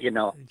 that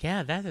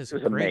is a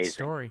great amazing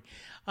story.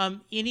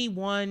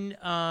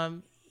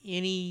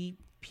 Any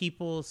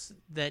people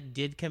that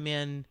did come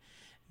in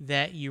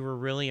that you were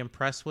really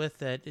impressed with,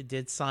 that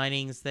did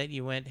signings that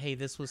you went, hey,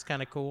 this was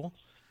kind of cool?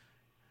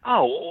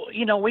 Oh,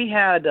 we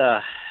had,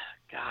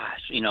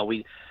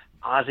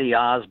 Ozzy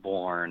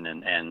Osbourne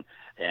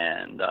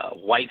and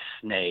White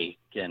Snake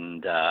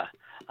and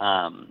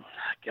I'm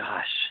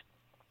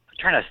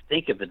trying to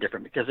think of the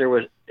different, because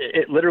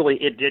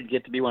it did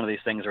get to be one of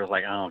these things where it was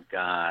like, oh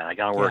God, I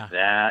got to work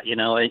that,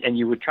 and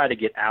you would try to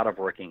get out of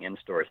working in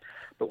stores.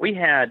 But we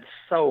had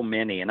so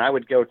many, and I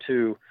would go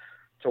to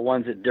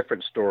ones at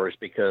different stores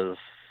because,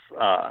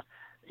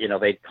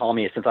 they'd call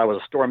me, since I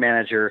was a store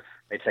manager,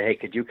 they'd say, hey,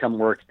 could you come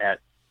work at,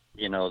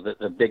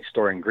 the big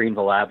store in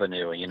Greenville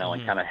Avenue,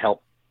 and kind of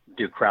help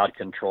do crowd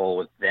control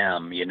with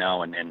them,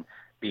 and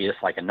be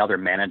just like another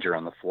manager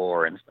on the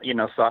floor. And,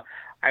 so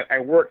I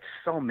worked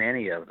so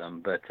many of them,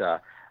 but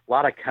a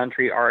lot of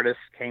country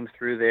artists came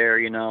through there,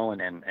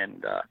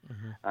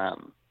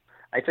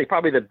 I'd say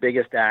probably the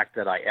biggest act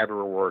that I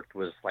ever worked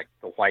was like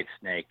the White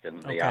Snake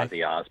and the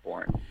Ozzy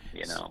Osbourne,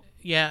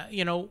 Yeah,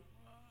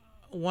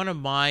 one of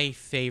my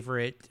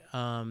favorite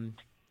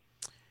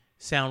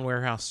Sound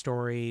Warehouse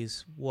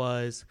stories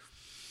was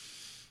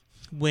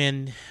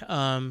when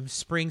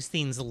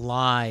Springsteen's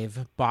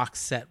Live box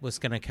set was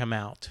going to come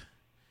out.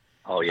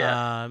 Oh,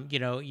 yeah.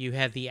 You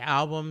had the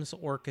albums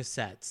or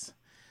cassettes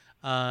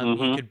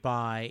you could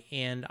buy.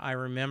 And I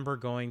remember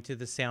going to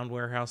the Sound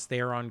Warehouse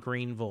there on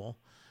Greenville,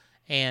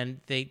 and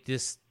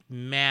this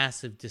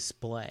massive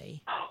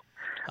display.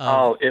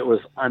 It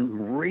was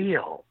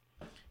unreal.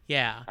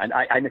 Yeah. And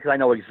because I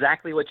know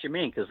exactly what you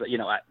mean, because,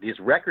 these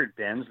record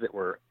bins that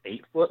were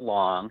 8 foot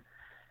long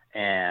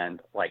and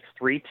like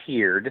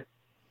 3-tiered,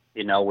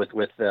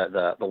 with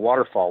the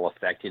waterfall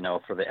effect,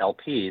 for the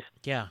LPs.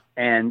 Yeah.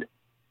 And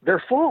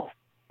they're full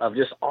of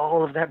just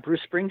all of that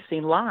Bruce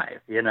Springsteen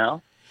live,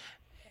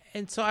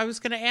 And so I was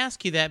going to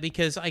ask you that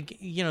because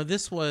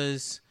this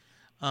was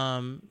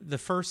the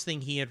first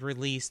thing he had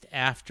released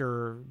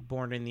after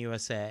Born in the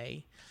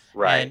USA.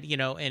 Right.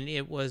 And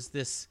it was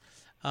this,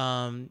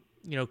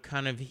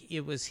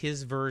 it was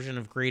his version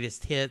of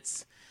greatest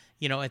hits,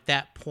 at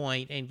that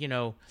point.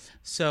 And,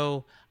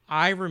 so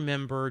I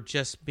remember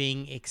just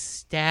being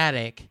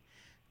ecstatic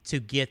to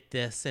get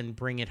this and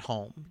bring it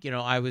home.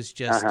 I was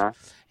just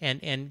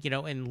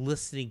and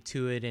listening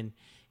to it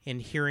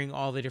and hearing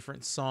all the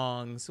different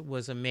songs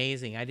was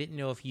amazing. I didn't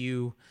know if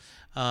you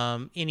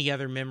any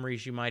other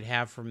memories you might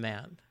have from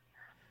that.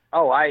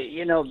 Oh,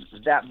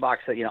 that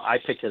box set, I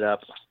picked it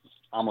up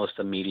almost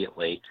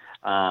immediately.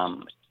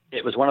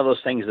 It was one of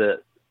those things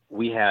that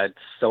we had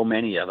so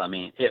many of. I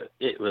mean,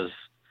 it was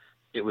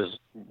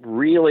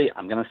really,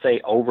 I'm going to say,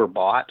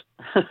 overbought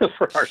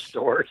for our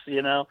stores,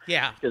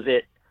 Yeah. because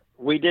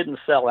we didn't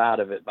sell out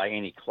of it by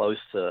any close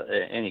to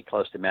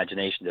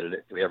imagination.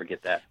 Did we ever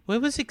get that? Well,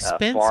 it was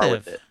expensive. Far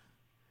with it.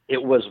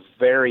 It was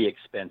very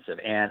expensive,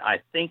 and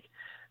I think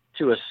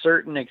to a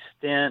certain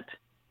extent,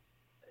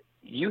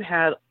 you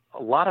had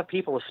a lot of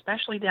people,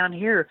 especially down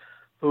here,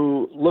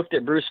 who looked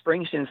at Bruce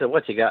Springsteen and said,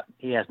 "What's he got?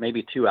 He has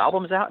maybe 2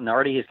 albums out, and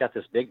already he's got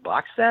this big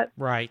box set."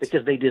 Right.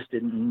 Because they just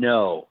didn't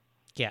know.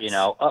 Yes.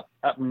 Up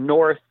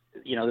north,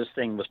 this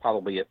thing was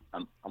probably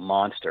a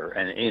monster,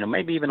 and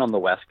maybe even on the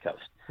West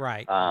Coast.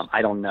 Right.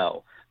 I don't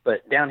know,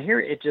 but down here,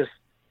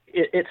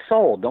 it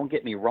sold. Don't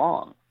get me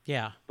wrong.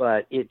 Yeah.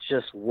 But it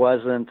just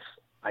wasn't,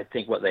 I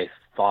think, what they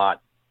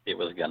thought it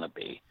was going to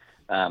be.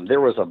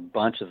 There was a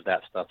bunch of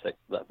that stuff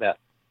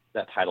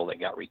that title that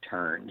got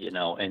returned,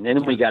 and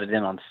then we got it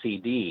in on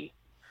CD,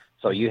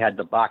 so you had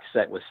the box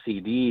set with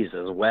CDs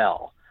as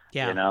well.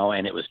 Yeah.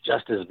 And it was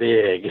just as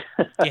big.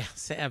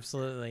 Yes,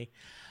 absolutely.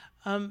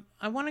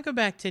 I want to go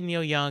back to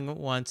Neil Young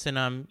once,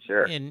 and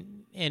Sure.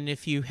 And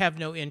if you have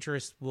no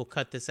interest, we'll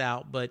cut this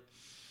out. But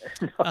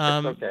No,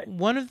 it's okay.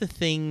 One of the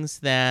things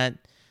that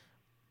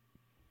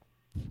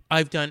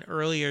I've done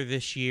earlier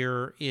this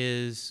year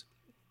is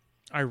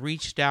I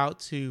reached out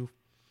to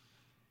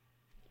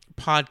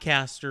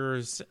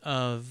podcasters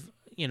of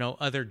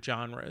other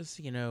genres,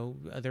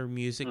 other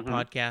music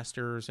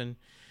podcasters and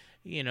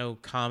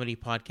comedy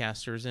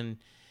podcasters, and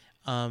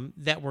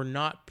that were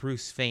not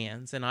Bruce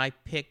fans, and I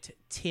picked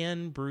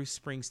 10 Bruce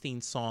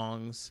Springsteen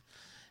songs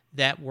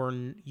that were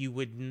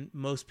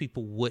most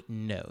people wouldn't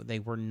know. They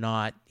were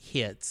not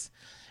hits,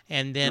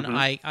 and then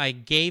I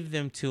gave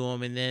them to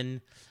them, and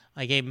then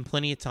I gave them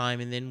plenty of time,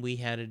 and then we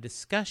had a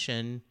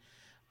discussion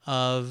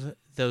of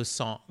those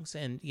songs,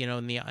 and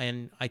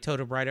and I told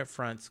him right up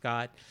front,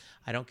 Scott,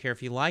 I don't care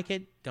if you like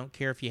it, don't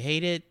care if you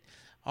hate it.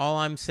 All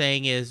I'm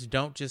saying is,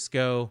 don't just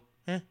go,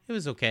 it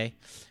was okay,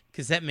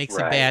 because that makes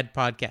a bad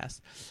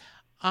podcast.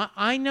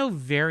 I know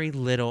very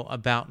little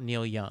about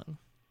Neil Young.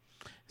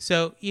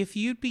 So if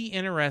you'd be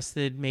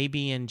interested,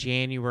 maybe in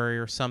January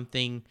or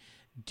something,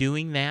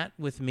 doing that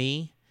with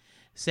me,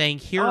 saying,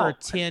 here are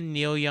 10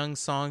 Neil Young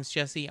songs,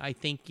 Jesse, I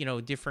think,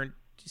 different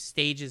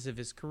stages of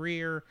his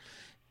career,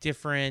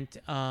 different,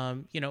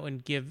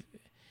 and give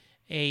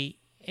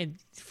and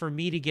for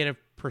me to get a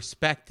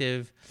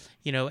perspective,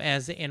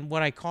 and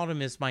what I called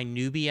them is my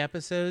newbie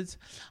episodes.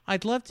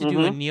 I'd love to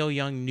do a Neil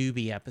Young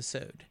newbie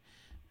episode.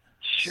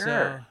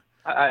 Sure.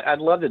 So, I'd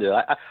love to do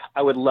it.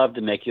 I would love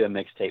to make you a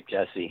mixtape,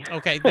 Jesse.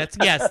 Okay, that's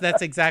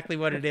exactly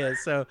what it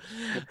is. So,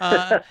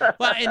 so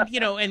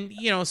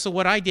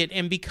what I did,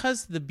 and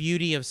because the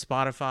beauty of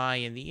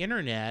Spotify and the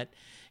internet,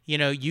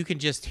 you can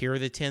just hear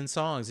the 10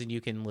 songs and you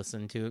can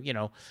listen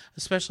to,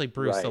 especially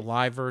Bruce, the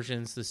live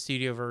versions, the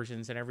studio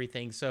versions and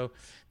everything. So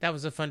that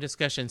was a fun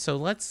discussion.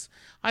 So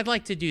I'd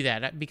like to do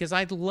that because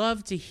I'd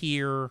love to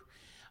hear,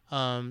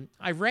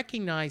 I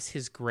recognize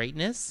his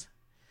greatness,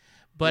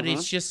 but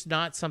it's just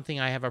not something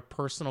I have a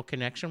personal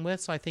connection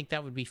with. So I think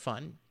that would be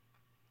fun.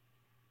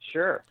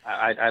 Sure.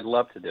 I'd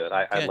love to do it.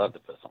 I'd love to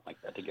put something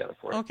like that together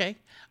for you. Okay.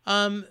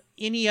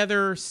 Any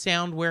other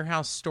Sound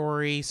Warehouse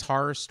stories,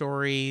 horror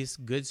stories,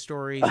 good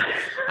stories?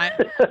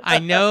 I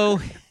know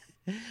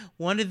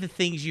one of the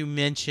things you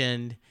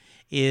mentioned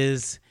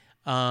is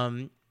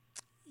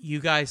you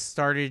guys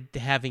started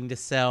having to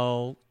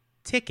sell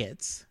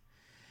tickets.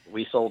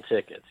 We sold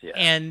tickets, yeah.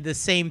 And the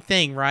same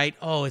thing, right?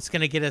 Oh, it's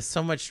going to get us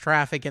so much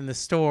traffic in the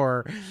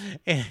store.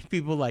 And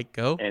people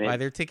buy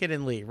their ticket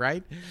and leave,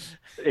 right?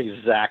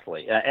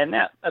 Exactly. And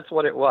that's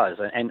what it was.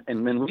 And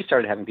when we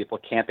started having people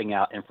camping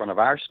out in front of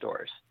our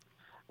stores,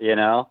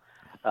 and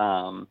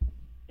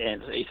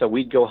so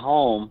we'd go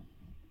home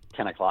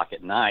 10 o'clock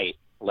at night,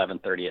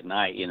 11:30 at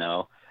night,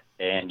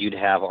 and you'd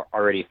have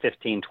already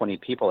 15, 20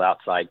 people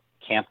outside,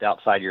 camped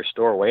outside your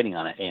store waiting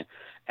on it.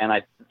 And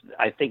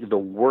I think the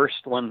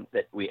worst one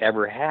that we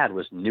ever had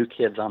was New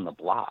Kids on the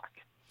Block.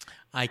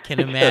 I can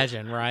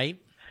imagine, right?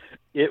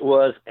 It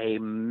was a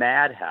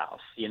madhouse,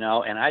 and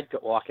I'd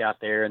walk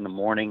out there in the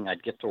morning,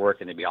 I'd get to work,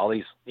 and there'd be all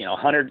these,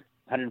 100,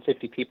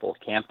 150 people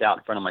camped out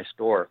in front of my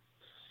store.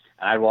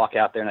 And I'd walk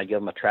out there and I'd give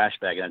them a trash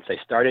bag and I'd say,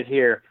 start it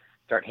here,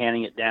 start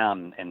handing it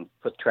down and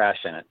put trash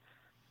in it,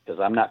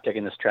 because I'm not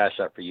picking this trash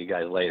up for you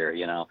guys later,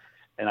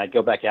 And I'd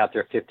go back out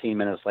there 15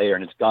 minutes later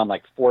and it's gone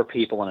like 4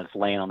 people and it's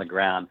laying on the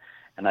ground.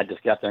 And I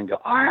just got there and go,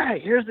 all right,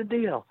 here's the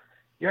deal.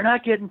 You're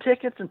not getting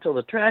tickets until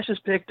the trash is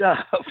picked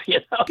up.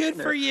 Good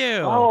for you.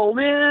 Oh,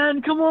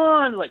 man, come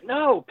on. Like,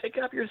 no, pick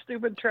up your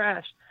stupid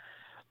trash.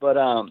 But,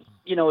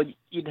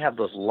 you'd have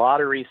those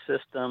lottery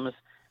systems,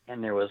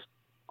 and there was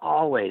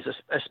always,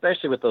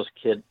 especially with those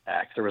kid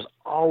acts, there was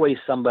always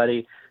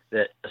somebody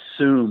that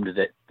assumed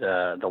that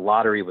the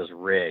lottery was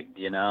rigged,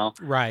 you know?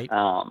 Right.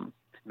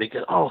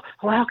 Because, well,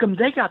 how come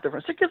they got the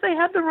right? Because they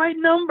had the right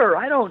number.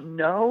 I don't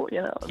know,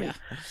 you know? Yeah.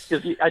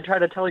 Because I try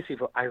to tell these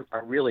people, I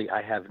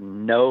have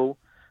no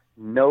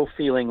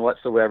feeling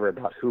whatsoever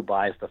about who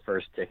buys the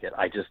first ticket.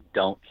 I just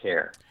don't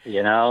care,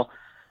 you know?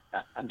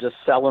 I'm just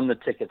selling the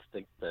tickets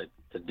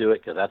to do it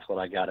because that's what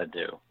I got to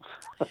do.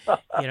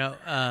 You know,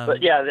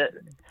 but yeah,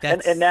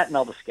 and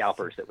all the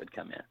scalpers that would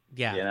come in.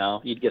 Yeah. You know,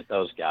 you'd get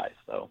those guys.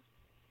 So.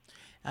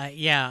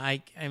 Yeah,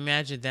 I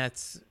imagine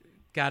that's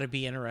got to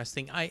be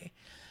interesting.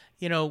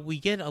 We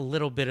get a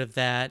little bit of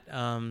that,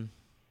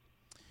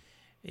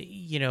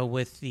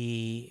 with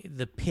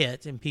the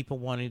pit and people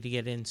wanting to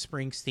get in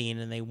Springsteen,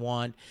 and they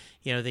want,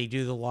 they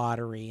do the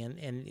lottery,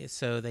 and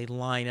so they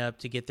line up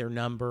to get their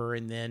number,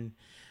 and then,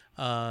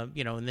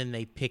 and then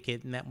they pick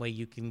it, and that way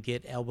you can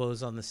get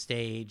elbows on the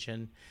stage,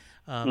 and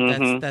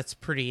that's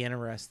pretty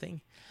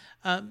interesting.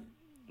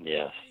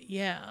 Yes.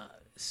 Yeah.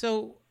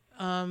 So,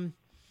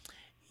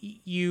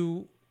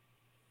 you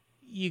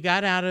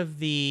got out of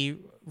the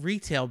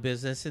retail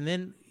business, and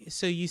then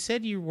so you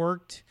said you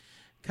worked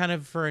kind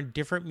of for a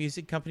different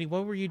music company.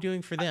 What were you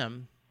doing for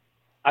them?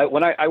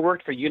 When I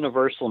worked for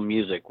Universal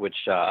Music, which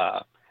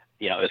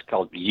is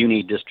called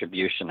Uni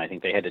Distribution. I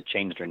think they had to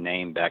change their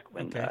name back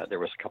when there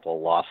was a couple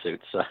of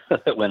lawsuits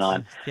that went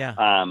on.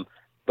 Yeah.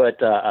 But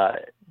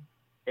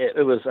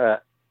it was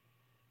a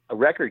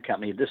record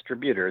company, a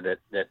distributor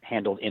that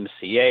handled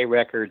MCA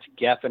Records,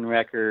 Geffen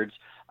Records,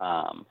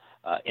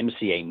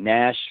 MCA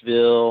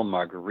Nashville,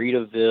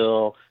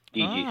 Margaritaville,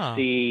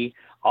 DGC,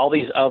 all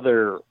these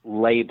other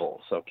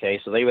labels. Okay,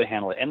 so they would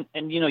handle it,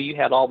 and you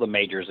had all the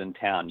majors in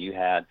town. You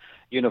had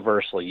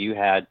Universal, you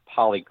had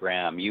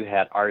Polygram, you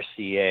had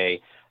RCA,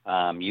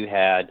 you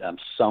had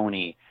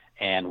Sony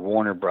and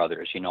Warner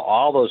Brothers.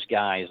 All those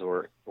guys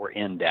were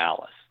in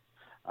Dallas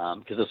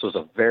because this was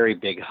a very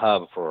big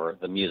hub for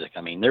the music.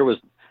 I mean, there was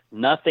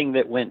nothing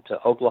that went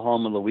to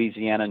Oklahoma,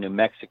 Louisiana, New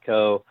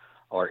Mexico,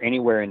 or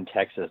anywhere in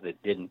Texas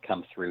that didn't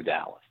come through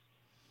Dallas.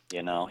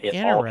 It all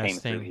came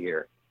through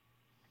here.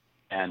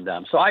 And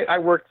so I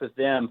worked with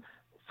them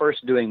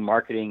first doing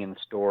marketing in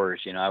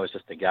stores. I was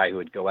just a guy who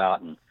would go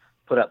out and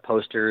put up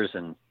posters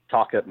and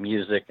talk up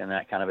music and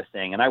that kind of a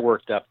thing. And I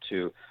worked up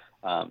to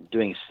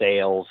doing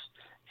sales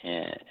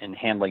and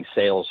handling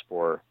sales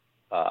for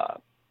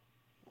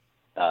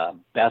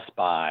Best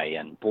Buy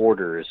and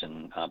Borders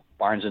and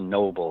Barnes and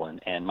Noble,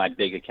 and my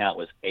big account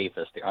was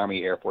AFIS, the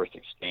Army Air Force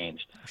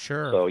Exchange.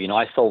 Sure. So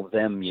I sold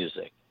them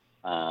music,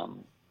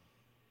 and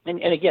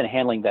again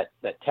handling that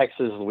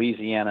Texas,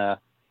 Louisiana,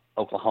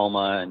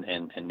 Oklahoma,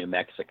 and New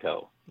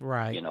Mexico.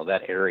 Right.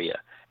 That area,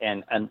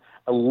 and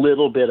a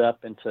little bit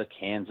up into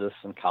Kansas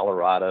and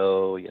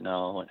Colorado,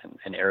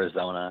 and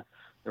Arizona.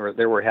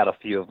 There had a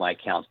few of my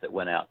accounts that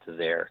went out to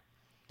there,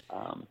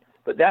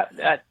 but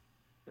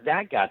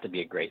that got to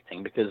be a great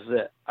thing because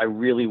I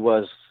really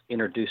was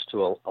introduced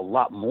to a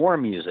lot more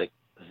music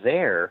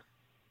there,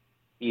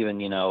 even,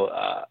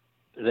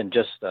 than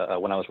just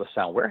when I was with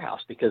Sound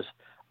Warehouse, because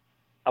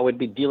I would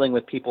be dealing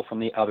with people from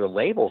the other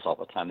labels all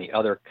the time, the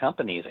other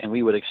companies, and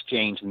we would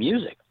exchange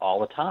music all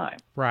the time.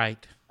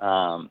 Right.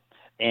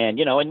 And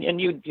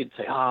you'd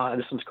say,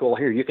 this one's cool.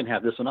 Here, you can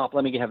have this one. Oh,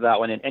 let me have that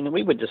one. And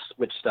we would just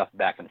switch stuff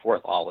back and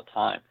forth all the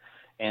time.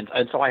 And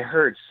so I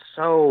heard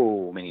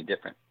so many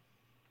different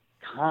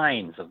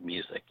kinds of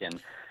music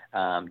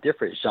and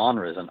different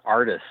genres and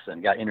artists,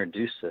 and got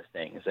introduced to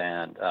things.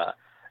 And,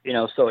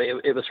 so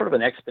it was sort of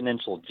an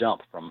exponential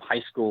jump from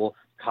high school,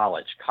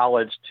 college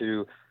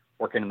to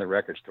working in the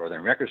record store,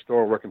 then record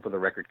store, working for the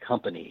record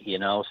company,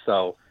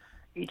 so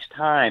each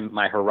time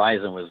my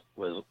horizon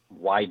was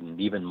widened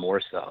even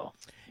more so,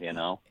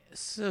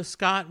 So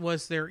Scott,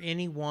 was there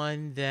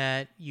anyone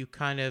that you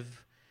kind of,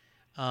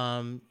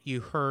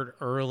 you heard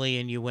early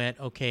and you went,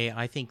 okay,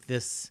 I think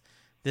this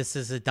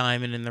is a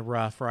diamond in the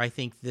rough, or I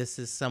think this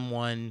is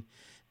someone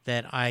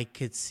that I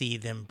could see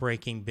them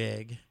breaking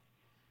big?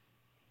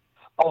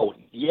 Oh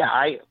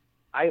yeah.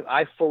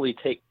 I fully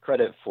take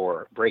credit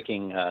for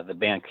breaking the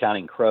band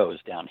Counting Crows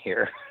down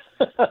here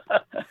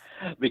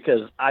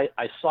because I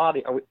saw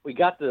we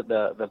got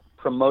the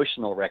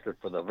promotional record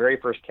for the very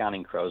first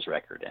Counting Crows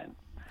record in.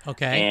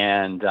 Okay.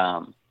 And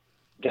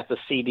got the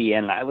CD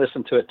in, and I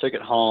listened to it, took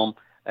it home,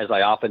 as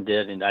I often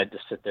did, and I'd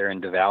just sit there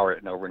and devour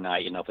it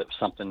overnight, if it was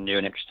something new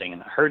and interesting.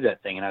 And I heard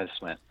that thing, and I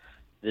just went,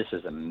 this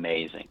is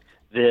amazing.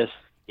 This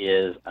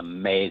is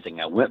amazing.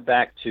 I went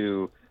back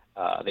to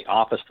the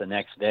office the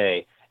next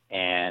day,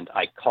 and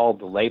I called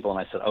the label, and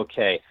I said,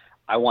 okay,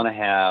 I want to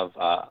have,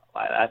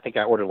 I think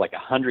I ordered like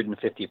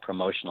 150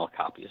 promotional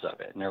copies of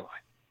it. And they're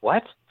like,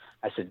 what?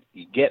 I said,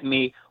 you get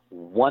me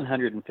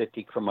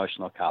 150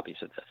 promotional copies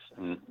of this.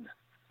 And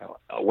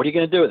what are you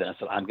going to do with it? I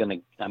said, I'm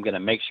going to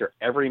make sure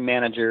every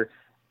manager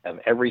of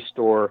every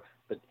store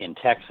in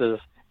Texas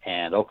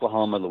and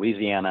Oklahoma,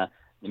 Louisiana,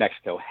 New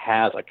Mexico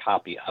has a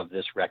copy of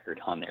this record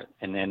on there.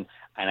 And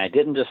I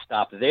didn't just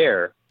stop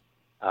there.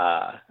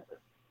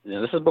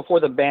 This is before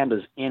the band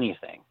does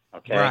anything.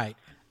 Okay. Right.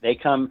 They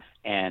come,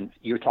 and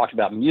you talked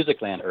about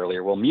Musicland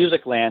earlier. Well,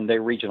 Musicland,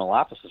 their regional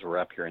offices were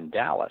up here in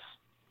Dallas,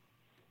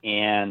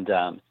 and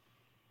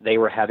they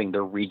were having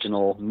their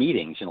regional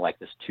meetings, like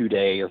this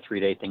 2-day or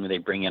 3-day thing where they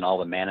bring in all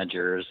the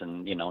managers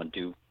and, and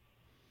do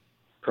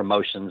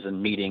promotions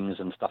and meetings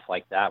and stuff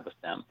like that with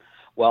them.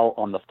 Well,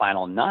 on the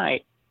final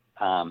night,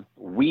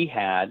 we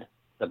had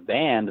the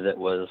band that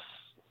was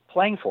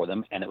playing for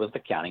them, and it was the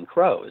Counting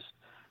Crows.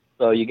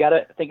 So you got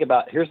to think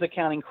about, here's the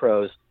Counting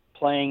Crows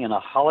playing in a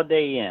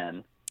Holiday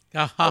Inn,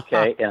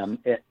 okay,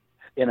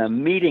 in a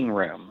meeting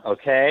room,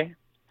 okay?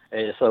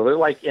 So they're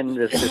like in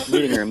this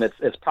meeting room.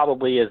 It's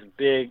probably as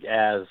big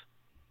as,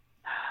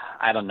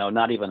 I don't know,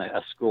 not even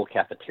a school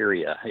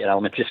cafeteria,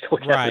 elementary school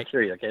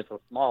cafeteria. Okay, it's a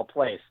small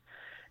place.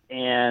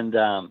 And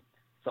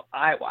so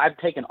I've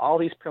taken all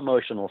these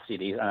promotional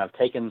CDs, and I've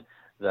taken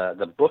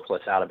the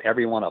booklets out of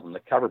every one of them,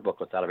 the cover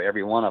booklets out of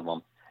every one of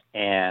them.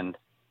 And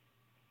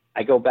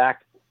I go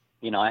back,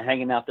 I'm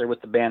hanging out there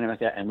with the band and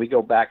like that, and we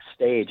go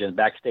backstage, and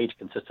backstage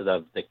consisted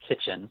of the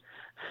kitchen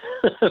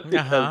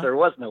because there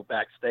was no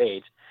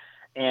backstage.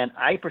 And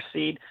I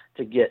proceed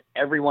to get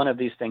every one of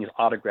these things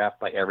autographed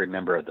by every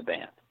member of the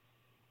band.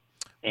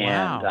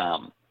 And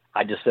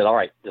I just said, all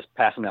right, just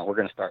pass them out. We're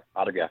going to start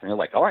autographing. They're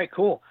like, all right,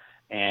 cool.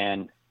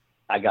 And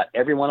I got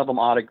every one of them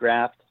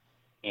autographed.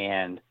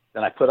 And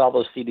then I put all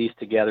those CDs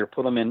together,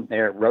 put them in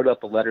there, wrote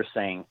up a letter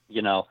saying,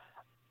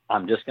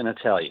 I'm just going to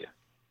tell you,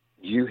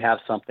 you have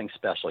something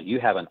special.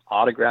 You have an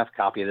autographed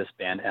copy of this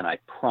band, and I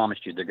promise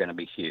you they're going to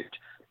be huge.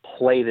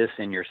 Play this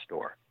in your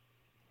store.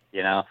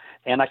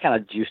 And I kind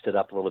of juiced it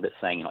up a little bit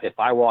saying, if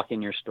I walk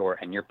in your store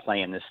and you're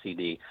playing this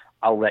CD,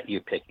 I'll let you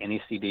pick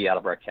any CD out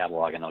of our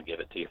catalog and I'll give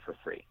it to you for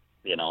free.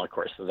 Of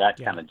course, so that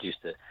kind of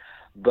juiced it.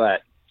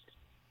 But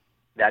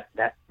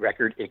that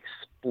record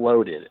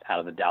exploded out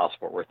of the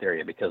Dallas-Fort Worth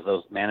area because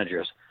those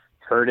managers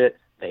heard it,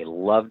 they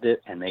loved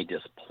it, and they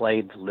just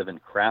played the living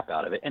crap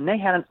out of it. And they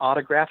had an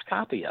autographed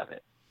copy of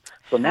it.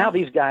 So now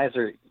these guys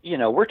are,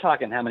 we're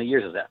talking, how many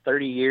years is that?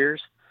 30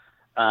 years?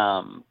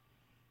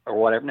 Or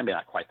whatever, maybe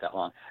not quite that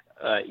long,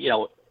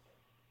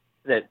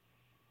 that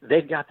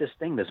they've got this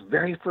thing, this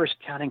very first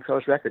Counting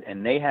Crows record,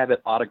 and they have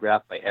it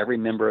autographed by every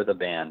member of the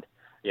band,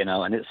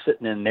 and it's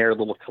sitting in their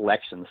little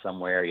collection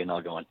somewhere,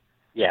 going,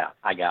 yeah,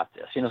 I got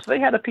this. So they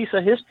had a piece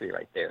of history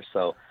right there.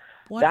 So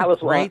that was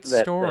great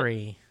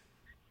story.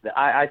 That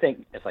I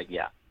think it's like,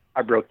 yeah,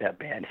 I broke that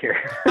band here,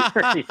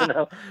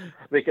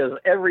 because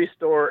every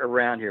store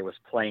around here was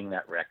playing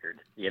that record,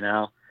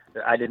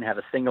 I didn't have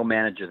a single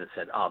manager that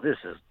said, "Oh, this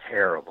is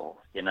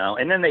terrible,"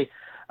 And then they,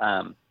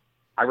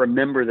 I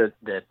remember that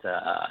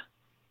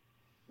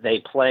they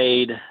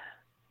played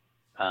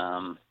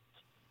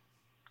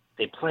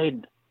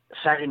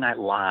Saturday Night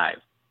Live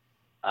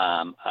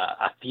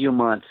a few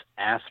months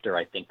after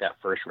I think that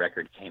first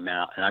record came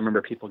out, and I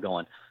remember people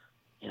going,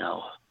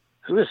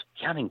 who is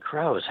Counting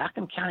Crows? How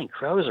come Counting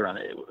Crows are on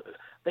it?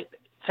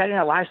 Saturday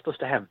Night Live is supposed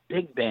to have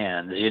big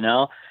bands,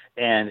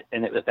 And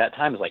at that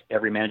time, it's like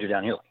every manager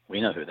down here, we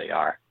know who they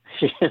are.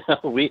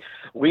 We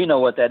know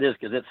what that is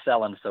because it's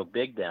selling so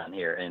big down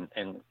here, and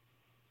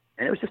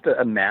it was just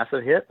a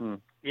massive hit, and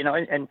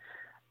and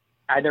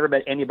I never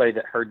met anybody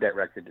that heard that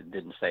record that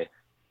didn't say,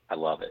 "I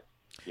love it."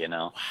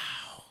 Wow,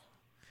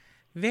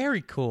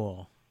 very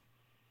cool,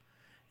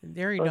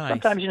 very nice.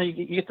 Sometimes you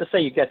get to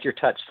say you got your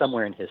touch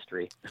somewhere in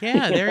history.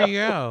 Yeah, there you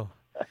go.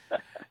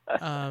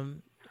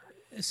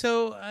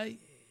 So.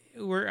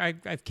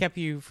 I've kept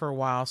you for a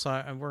while,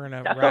 so we're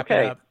going to wrap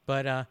it up.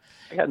 But I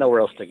got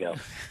nowhere else to go.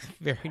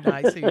 Very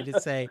nice of you to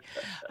say.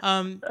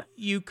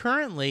 You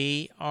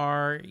currently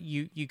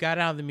you got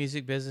out of the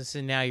music business,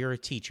 and now you're a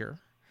teacher.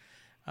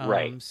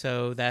 Right.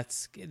 So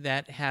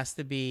that has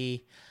to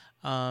be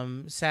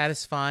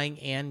satisfying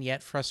and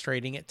yet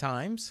frustrating at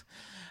times.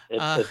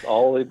 It's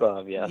all the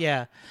above, yeah.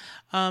 Yeah.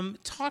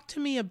 Talk to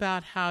me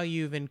about how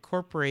you've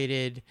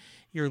incorporated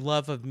your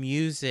love of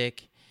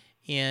music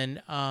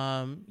in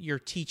your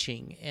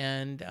teaching,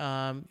 and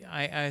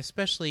I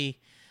especially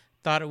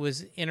thought it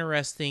was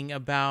interesting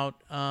about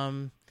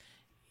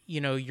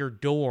your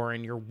door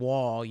and your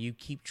wall. You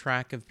keep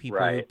track of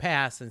people who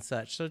pass and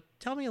such. So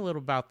tell me a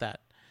little about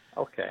that.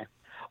 Okay.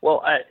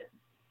 Well,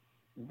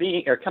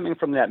 coming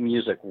from that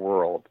music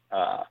world,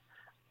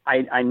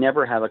 I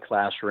never have a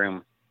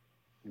classroom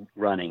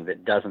running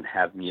that doesn't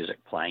have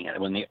music playing in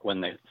it.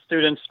 When the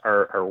students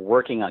are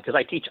working on, because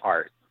I teach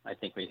art. I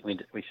think we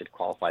should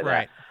qualify that.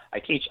 Right. I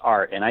teach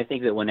art, and I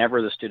think that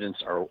whenever the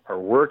students are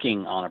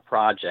working on a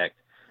project,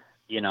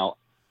 I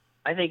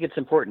think it's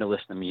important to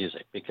listen to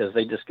music because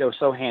they just go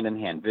so hand in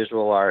hand,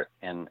 visual art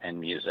and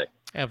music.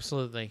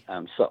 Absolutely.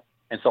 So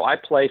I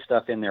play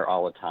stuff in there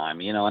all the time,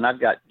 and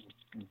I've got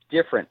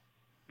different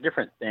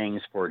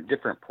things for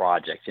different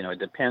projects. It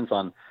depends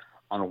on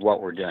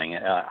what we're doing.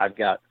 I've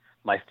got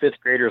my fifth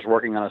graders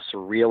working on a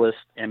surrealist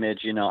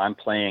image. I'm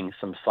playing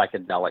some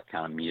psychedelic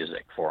kind of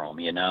music for them.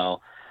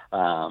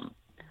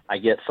 I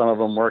get some of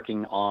them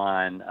working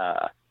on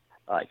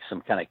like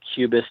some kind of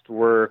cubist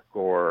work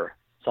or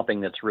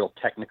something that's real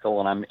technical,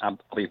 and I'll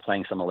be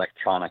playing some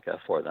electronica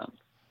for them.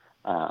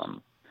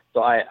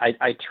 So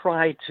I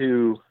try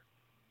to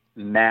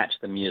match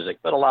the music,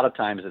 but a lot of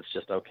times it's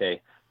just,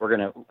 okay,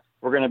 we're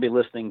gonna be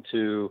listening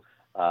to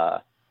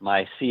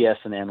my CS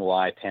and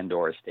NY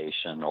Pandora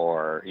station,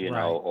 or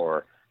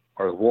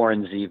or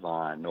Warren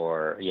Zevon,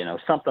 or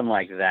something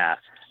like that.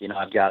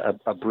 I've got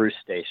a Bruce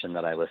station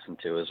that I listen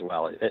to as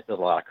well. There's a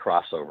lot of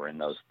crossover in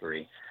those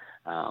three.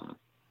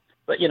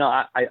 But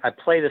I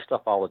play this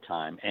stuff all the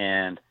time,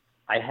 and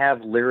I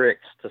have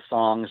lyrics to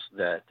songs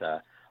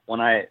that when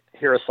I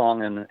hear a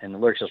song and the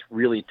lyrics just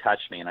really touch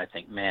me, and I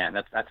think, man,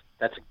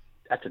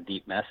 that's a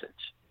deep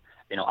message.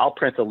 I'll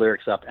print the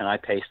lyrics up and I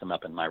paste them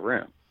up in my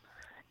room,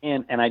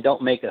 and I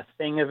don't make a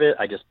thing of it.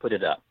 I just put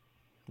it up,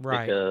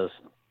 right? Because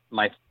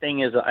my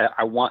thing is,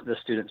 I want the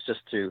students just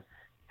to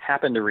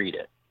happen to read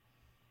it,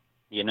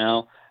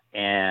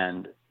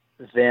 and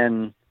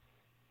then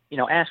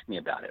ask me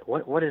about it.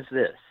 What is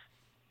this?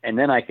 And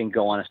then I can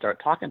go on and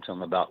start talking to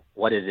them about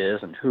what it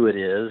is and who it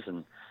is,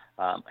 and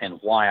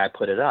why I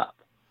put it up.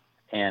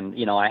 And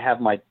I have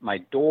my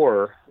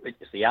door.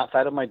 It's the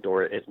outside of my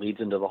door. It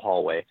leads into the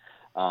hallway,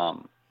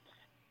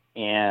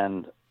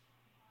 and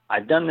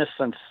I've done this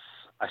since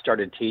I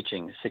started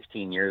teaching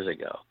 16 years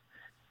ago.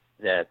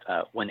 That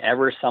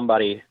whenever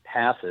somebody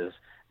passes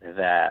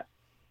that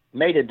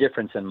made a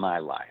difference in my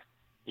life,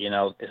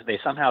 if they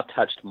somehow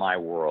touched my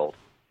world,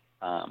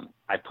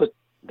 I put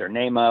their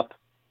name up.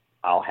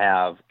 I'll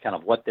have kind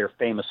of what they're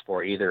famous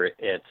for. Either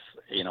it's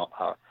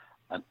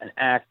an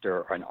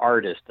actor or an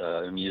artist,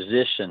 a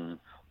musician,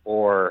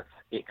 or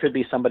it could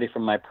be somebody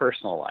from my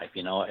personal life.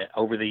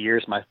 Over the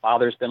years, my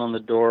father's been on the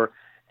door,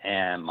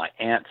 and my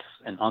aunts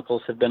and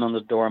uncles have been on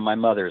the door, and my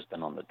mother's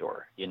been on the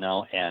door.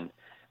 And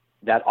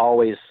that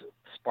always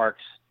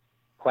sparks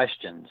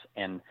questions.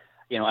 And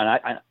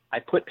and I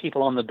put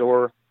people on the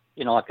door.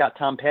 I've got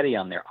Tom Petty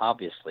on there,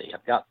 obviously.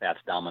 I've got Fats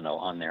Domino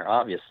on there,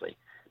 obviously,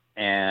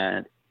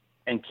 and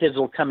kids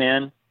will come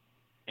in,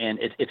 and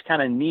it's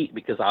kind of neat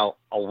because I'll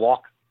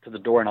walk to the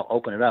door and I'll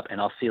open it up, and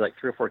I'll see like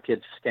 3 or 4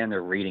 kids stand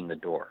there reading the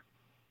door.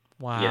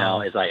 Wow.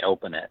 As I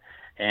open it,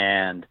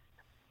 and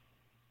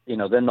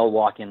then they'll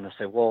walk in and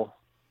say, well,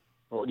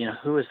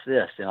 who is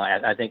this?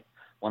 I think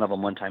one of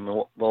them one time,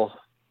 well,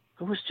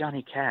 who was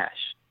Johnny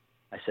Cash?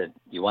 I said,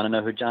 you want to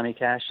know who Johnny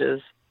Cash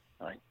is?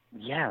 They're like,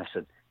 yeah. I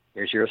said,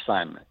 here's your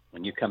assignment.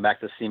 When you come back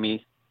to see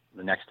me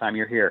the next time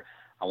you're here,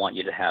 I want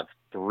you to have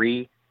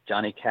 3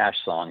 Johnny Cash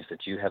songs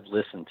that you have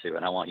listened to,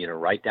 and I want you to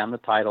write down the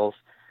titles,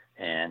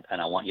 and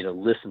I want you to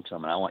listen to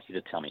them, and I want you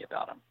to tell me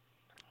about them.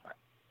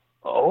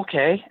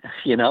 Okay,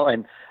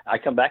 and I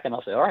come back and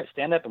I'll say, all right,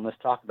 stand up and let's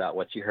talk about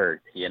what you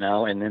heard,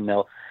 and then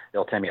they'll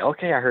tell me,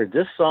 okay, I heard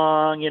this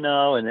song, and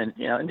then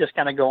and just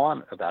kind of go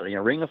on about it,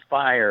 Ring of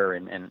Fire,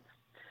 and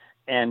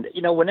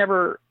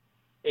whenever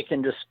it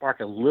can just spark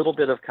a little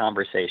bit of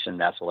conversation,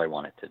 that's what I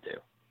want it to do.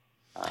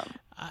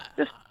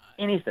 Just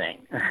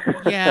anything.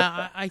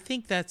 Yeah, I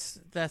think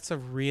that's a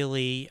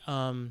really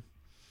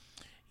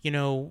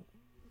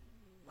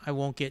I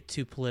won't get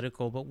too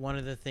political, but one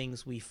of the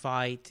things we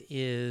fight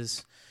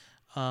is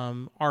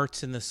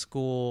arts in the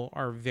school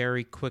are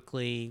very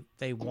quickly,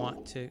 they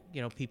want to,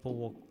 people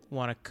will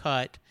want to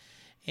cut.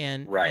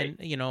 And, right.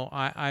 And,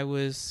 I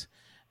was,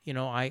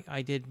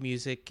 I did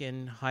music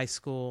in high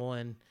school,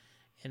 and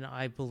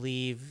I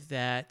believe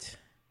that,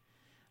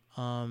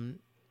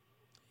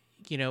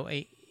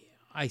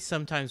 I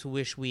sometimes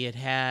wish we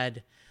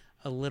had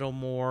a little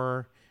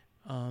more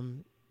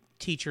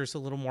teachers, a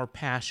little more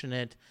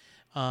passionate,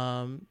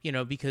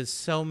 because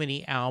so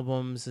many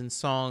albums and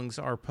songs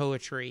are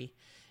poetry,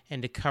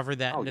 and to cover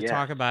that and to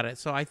talk about it.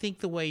 So I think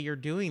the way you're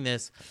doing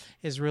this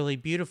is really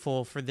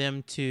beautiful for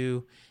them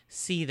to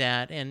see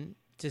that and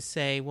to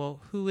say, well,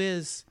 who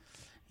is,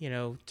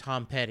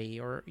 Tom Petty,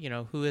 or,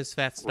 who is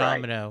Fats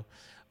Domino,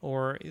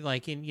 or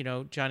like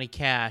in, Johnny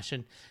Cash,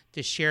 and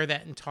to share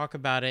that and talk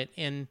about it.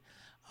 And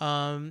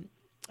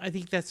I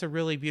think that's a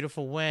really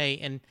beautiful way.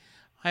 And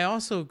I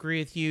also agree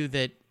with you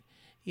that,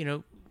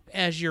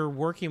 as you're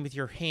working with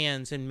your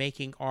hands and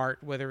making art,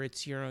 whether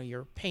it's,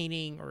 you're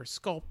painting or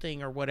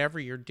sculpting or whatever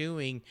you're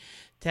doing,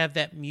 to have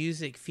that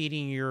music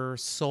feeding your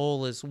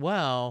soul as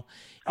well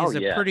is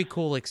a pretty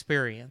cool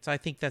experience. I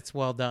think that's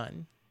well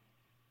done.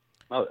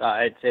 Oh,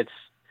 I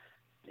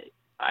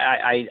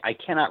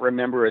cannot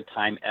remember a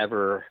time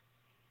ever,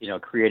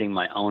 creating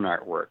my own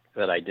artwork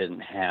that I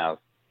didn't have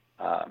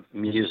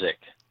music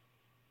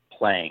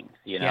playing,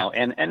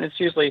 and it's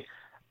usually,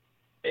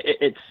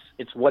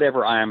 it's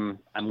whatever I'm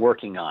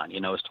working on,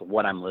 as to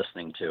what I'm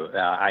listening to.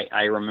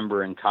 I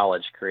remember in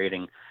college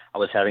I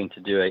was having to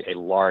do a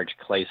large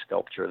clay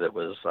sculpture that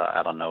was,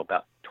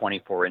 about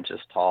 24 inches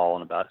tall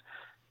and about,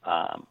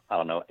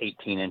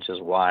 18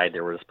 inches wide.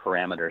 There was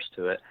parameters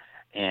to it.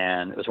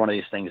 And it was one of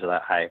these things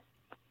that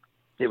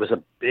it was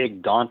a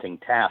big, daunting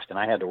task, and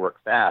I had to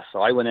work fast.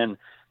 So I went in,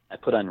 I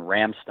put on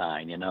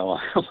Rammstein,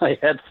 on my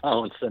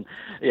headphones, and,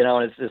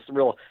 and it's this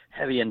real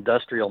heavy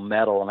industrial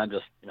metal, and I'm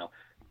just,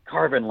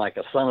 carving like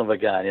a son of a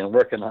gun,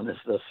 working on this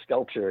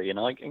sculpture,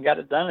 and got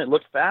it done. It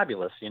looked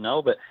fabulous,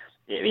 but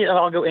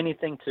I'll go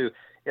anything to,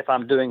 if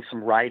I'm doing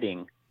some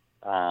writing,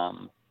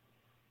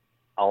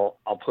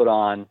 I'll put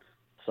on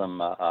some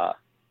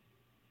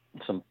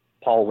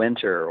Paul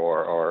Winter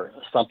or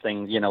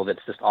something,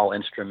 that's just all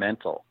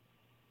instrumental,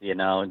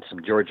 and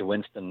some George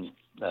Winston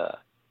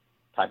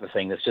type of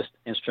thing that's just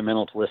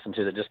instrumental to listen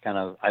to, that just kind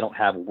of, I don't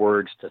have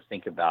words to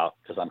think about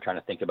because I'm trying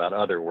to think about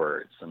other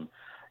words. And,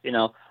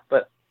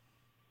 but,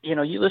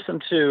 you listen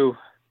to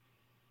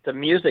the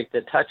music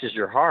that touches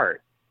your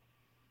heart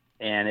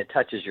and it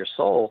touches your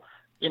soul,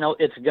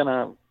 it's going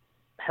to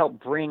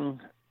help bring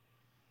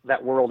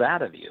that world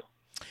out of you,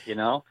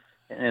 and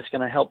it's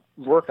going to help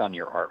work on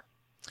your art,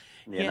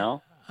 you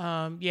know?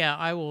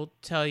 I will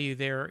tell you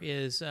there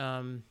is,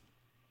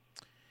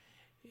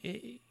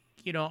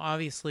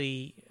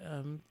 obviously,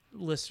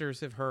 listeners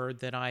have heard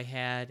that I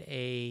had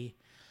an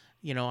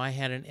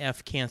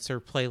F Cancer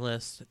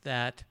playlist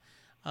that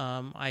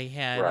I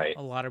had Right.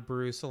 a lot of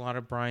Bruce, a lot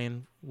of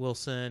Brian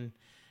Wilson,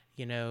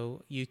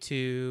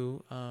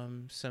 U2,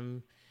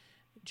 some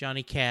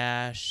Johnny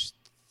Cash,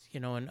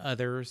 and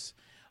others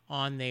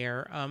on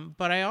there.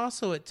 But I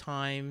also at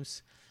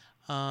times,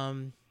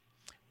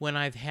 when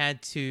I've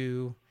had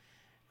to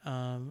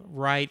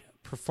write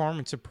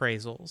performance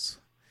appraisals,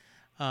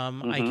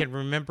 I can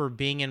remember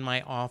being in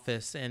my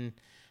office and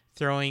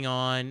throwing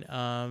on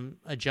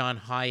a John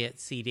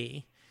Hyatt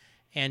CD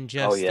and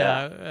just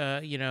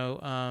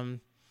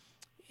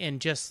and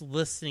just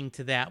listening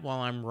to that while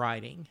I'm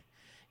writing,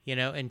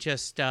 and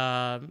just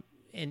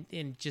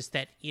and just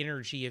that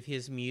energy of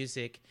his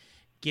music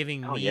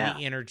giving me the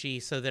energy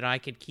so that I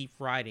could keep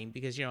writing,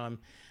 because I'm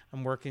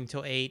working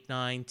till 8,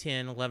 9,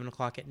 10, 11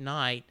 o'clock at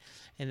night,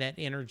 and that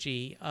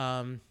energy.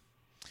 A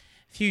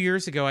few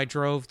years ago, I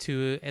drove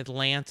to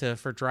Atlanta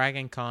for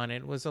Dragon Con.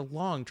 It was a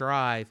long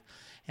drive,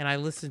 and I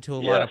listened to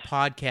a lot of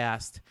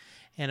podcasts.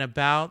 And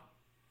about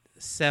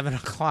 7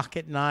 o'clock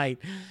at night,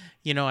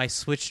 I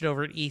switched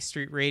over to E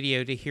Street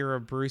Radio to hear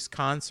a Bruce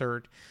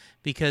concert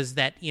because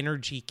that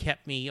energy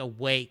kept me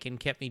awake and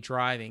kept me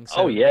driving.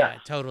 So,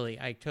 totally.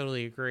 I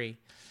totally agree.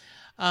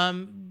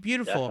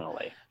 Beautiful.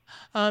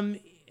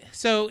 Definitely.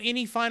 So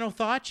any final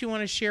thoughts you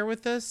want to share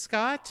with us,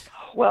 Scott?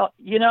 Well,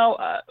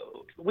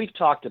 we've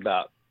talked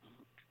about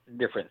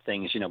different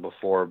things,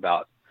 before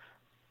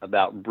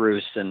about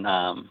Bruce, and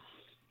I've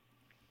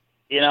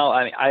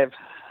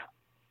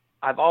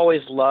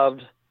always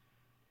loved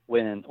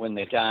when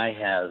the guy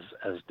has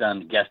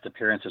done guest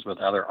appearances with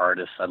other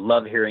artists. I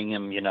love hearing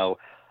him,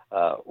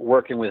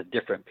 working with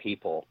different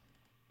people,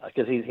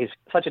 because he's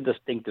such a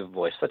distinctive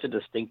voice, such a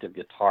distinctive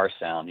guitar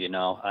sound.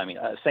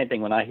 Same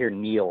thing when I hear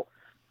Neil.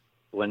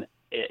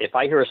 If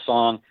I hear a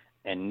song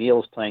and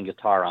Neil's playing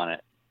guitar on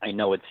it, I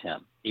know it's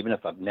him, even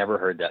if I've never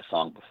heard that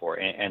song before.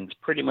 And it's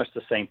pretty much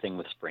the same thing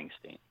with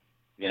Springsteen.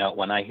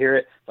 When I hear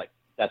it, it's like,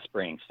 that's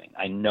Springsteen.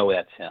 I know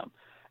that's him.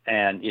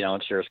 And,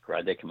 and sure as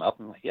crud, they come up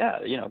and I'm like, yeah,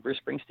 Bruce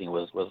Springsteen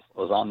was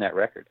on that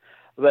record.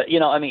 But,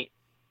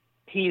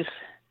 he's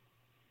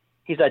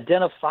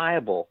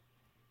identifiable.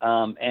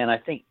 And I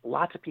think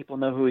lots of people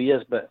know who he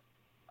is. But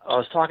I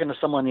was talking to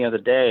someone the other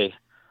day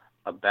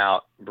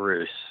about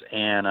Bruce,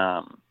 and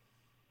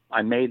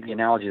I made the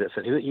analogy that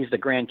said he's the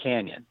Grand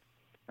Canyon.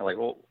 They're like,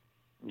 well,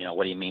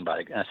 what do you mean by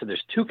it? And I said,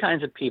 there's two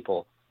kinds of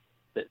people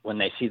that when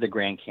they see the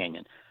Grand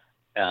Canyon,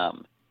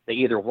 they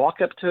either walk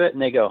up to it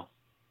and they go,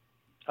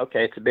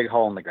 okay, it's a big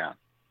hole in the ground.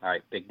 All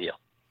right, big deal.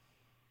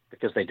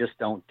 Because they just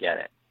don't get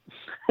it.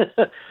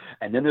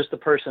 And then there's the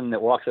person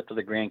that walks up to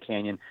the Grand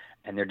Canyon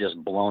and they're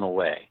just blown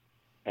away.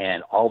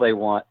 And all they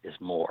want is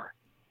more.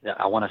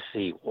 I want to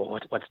see, well,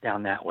 what's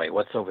down that way?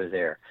 What's over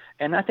there?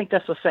 And I think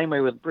that's the same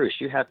way with Bruce.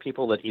 You have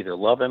people that either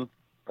love him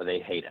or they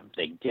hate him.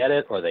 They get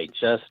it or they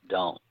just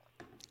don't,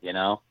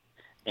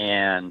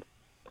 And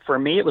for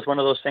me, it was one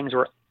of those things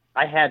where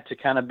I had to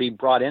kind of be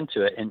brought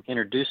into it and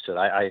introduced to it.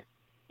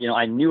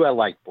 I knew I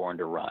liked Born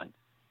to Run,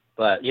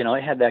 but,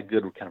 it had that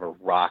good kind of a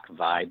rock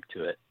vibe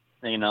to it,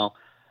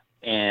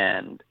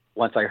 And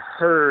once I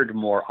heard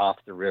more Off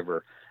the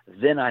River,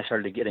 then I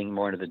started getting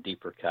more into the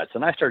deeper cuts,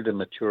 and I started to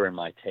mature in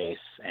my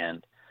tastes.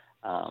 And,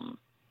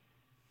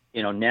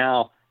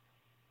 now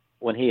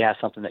when he has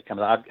something that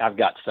comes out, I've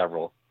got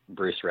several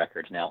Bruce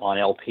records now on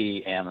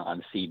LP and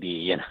on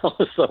CD,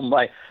 so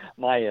my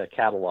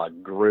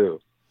catalog grew,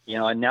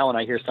 and now when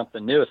I hear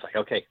something new, it's like,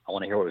 okay, I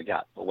want to hear what we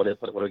got. What do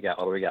we got?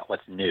 What do we got?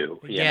 What's new?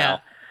 You know?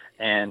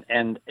 And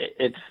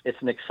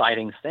it's an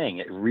exciting thing.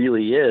 It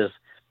really is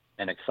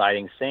an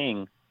exciting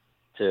thing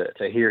to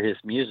hear his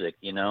music,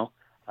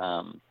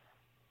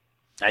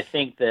 I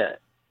think that,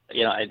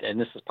 and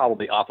this is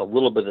probably off a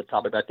little bit of the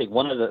topic, but I think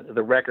one of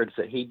the records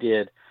that he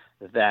did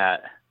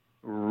that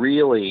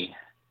really,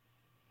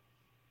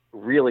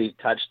 really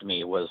touched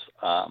me was,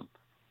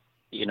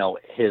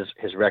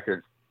 his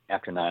record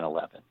after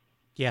 9/11.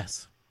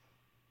 Yes.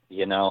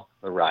 The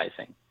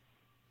Rising.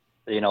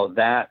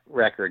 That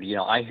record,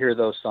 I hear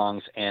those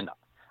songs and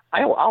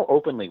I'll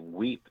openly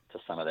weep to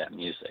some of that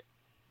music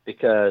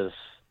because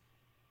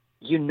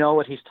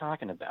what he's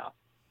talking about.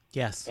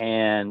 Yes.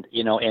 And,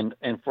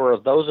 and for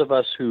those of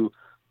us who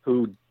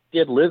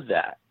did live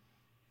that,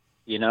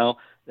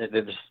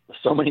 there's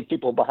so many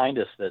people behind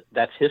us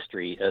that's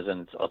history, as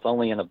in it's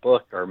only in a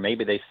book, or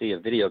maybe they see a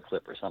video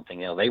clip or something.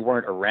 They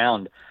weren't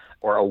around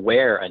or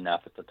aware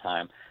enough at the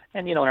time.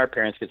 And, and our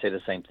parents could say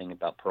the same thing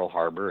about Pearl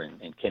Harbor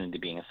and Kennedy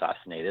being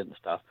assassinated and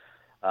stuff.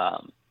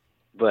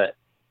 But,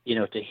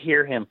 to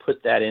hear him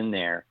put that in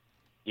there,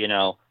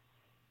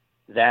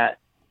 that's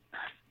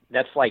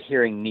like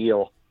hearing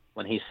Neil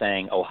when he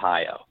sang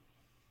Ohio.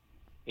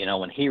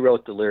 When he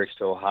wrote the lyrics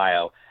to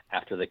Ohio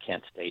after the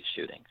Kent State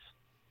shootings,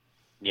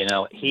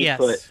 he Yes.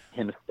 put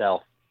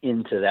himself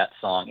into that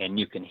song, and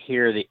you can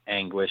hear the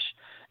anguish,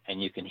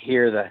 and you can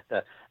hear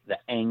the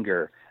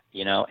anger,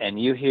 and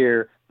you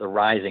hear the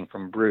rising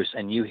from Bruce,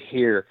 and you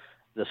hear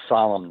the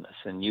solemnness,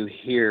 and you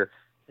hear,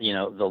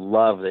 the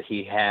love that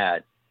he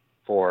had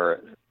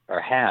for, or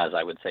has,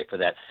 I would say, for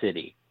that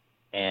city,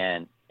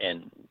 and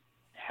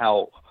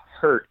how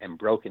hurt and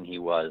broken he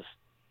was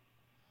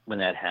when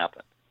that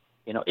happened.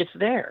 It's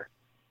there.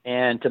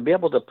 And to be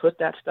able to put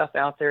that stuff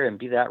out there and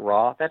be that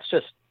raw, that's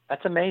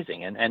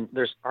amazing. And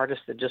there's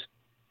artists that just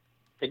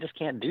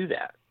can't do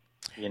that,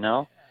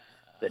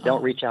 that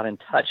don't reach out and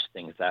touch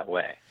things that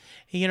way.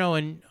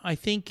 And I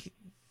think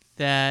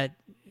that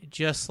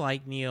just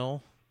like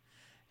Neil,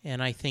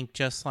 and I think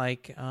just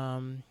like,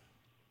 some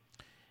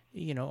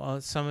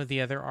of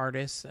the other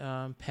artists,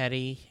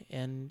 Petty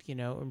and,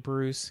 and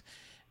Bruce,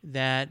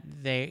 that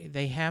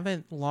they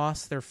haven't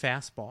lost their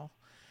fastball.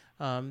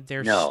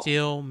 They're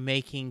still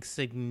making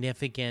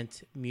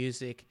significant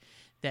music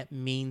that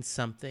means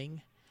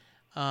something.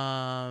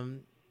 I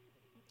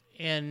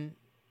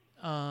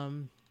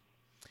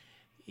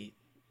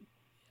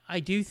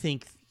do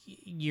think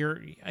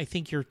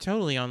you're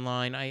totally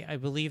online. I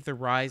believe The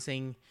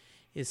Rising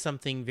is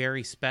something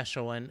very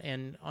special.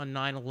 And on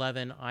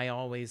 9/11, I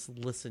always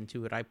listen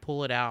to it. I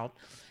pull it out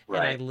and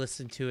I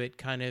listen to it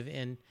kind of.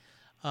 And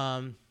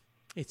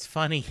it's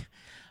funny.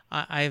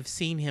 I've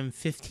seen him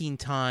 15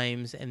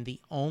 times, and the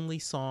only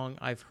song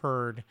I've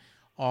heard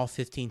all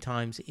 15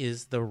 times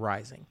is The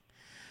Rising.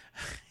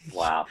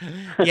 Wow.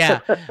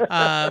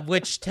 Yeah,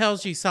 which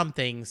tells you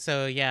something.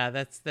 So yeah,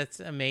 that's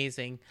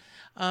amazing.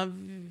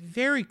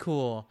 Very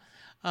cool.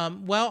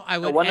 Well, I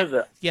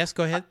would. Yes,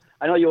 go ahead.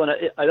 I know you want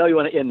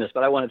to end this,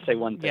 but I want to say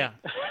one thing.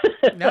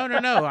 Yeah.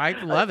 No. I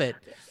love it.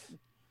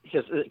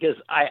 Because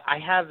I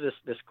have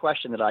this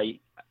question that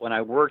when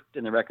I worked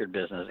in the record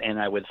business, and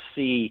I would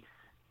see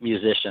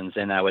musicians,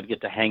 and I would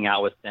get to hang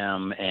out with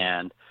them,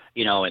 and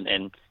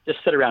and just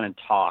sit around and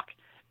talk.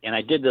 And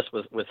I did this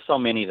with so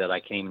many that I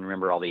can't even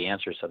remember all the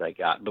answers that I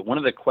got. But one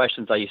of the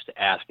questions I used to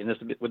ask, and this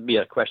would be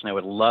a question I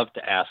would love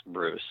to ask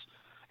Bruce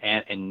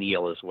and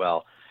Neil as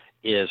well,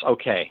 is,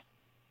 okay,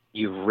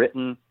 you've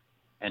written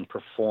and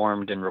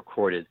performed and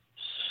recorded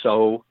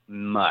so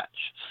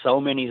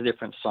many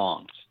different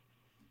songs.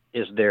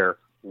 Is there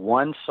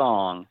one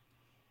song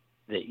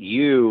that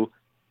you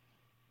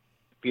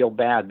feel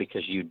bad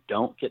because you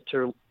don't get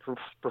to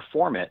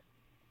perform it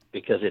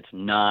because it's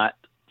not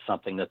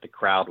something that the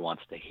crowd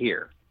wants to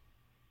hear?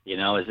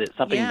 Is it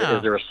something? Yeah.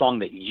 Is there a song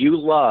that you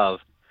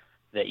love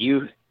that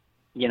you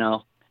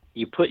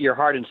put your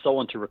heart and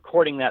soul into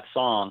recording that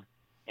song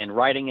and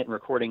writing it and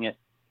recording it,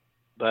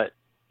 but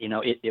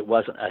it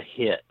wasn't a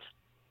hit,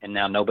 and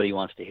now nobody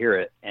wants to hear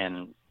it,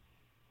 and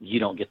you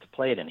don't get to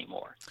play it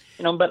anymore.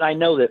 But I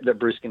know that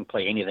Bruce can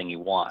play anything you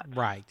want.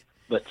 Right.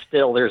 But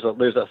still, there's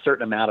a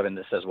certain amount of him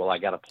that says, well, I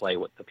got to play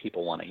what the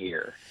people want to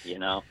hear,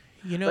 But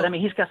I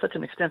mean, he's got such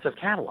an extensive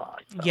catalog.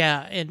 So.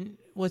 Yeah, and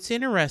what's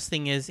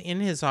interesting is in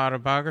his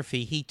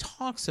autobiography, he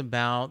talks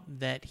about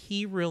that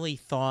he really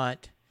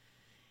thought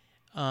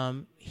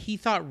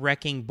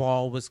Wrecking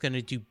Ball was going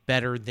to do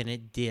better than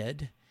it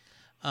did.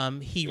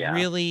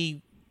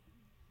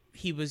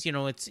 He was,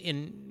 it's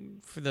in,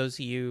 for those of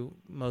you,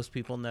 most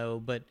people know,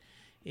 but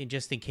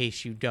just in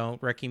case you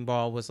don't, Wrecking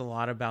Ball was a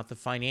lot about the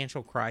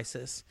financial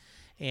crisis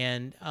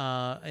and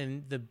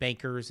the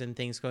bankers and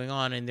things going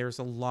on. And there's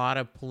a lot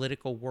of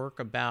political work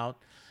about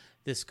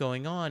this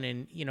going on.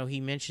 And, he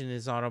mentioned in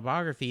his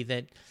autobiography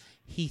that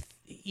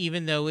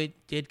even though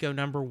it did go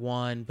number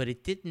one, but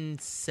it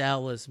didn't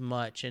sell as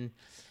much. And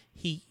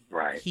he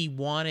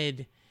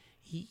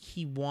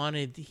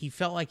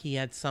felt like he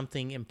had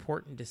something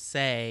important to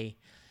say,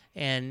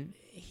 and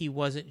he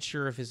wasn't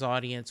sure if his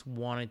audience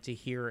wanted to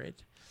hear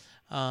it.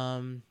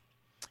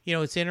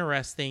 It's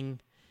interesting.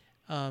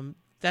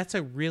 That's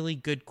a really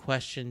good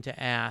question to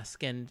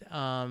ask. And,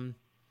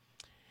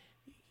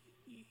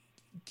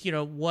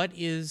 what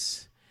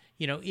is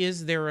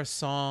there a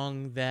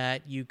song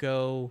that you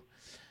go,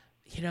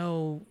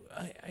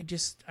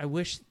 I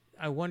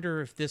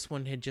wonder if this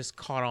one had just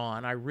caught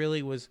on. I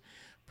really was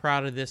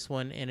proud of this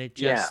one, and it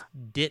just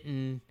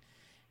didn't,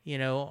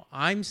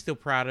 I'm still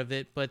proud of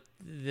it, but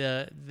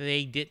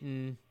they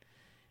didn't,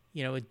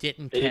 it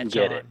didn't catch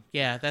on. It.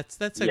 Yeah, that's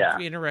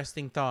an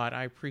interesting thought.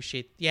 I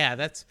appreciate. Yeah,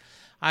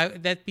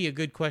 that'd be a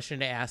good question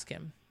to ask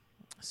him.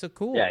 So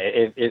cool. Yeah,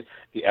 if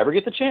you ever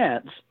get the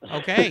chance.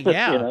 Okay,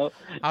 yeah. You know?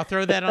 I'll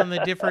throw that on the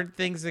different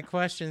things and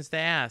questions to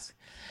ask.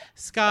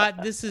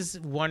 Scott, this is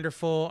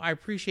wonderful. I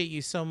appreciate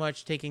you so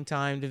much taking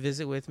time to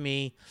visit with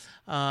me.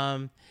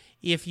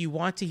 If you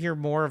want to hear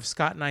more of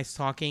Scott and I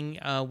talking,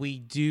 we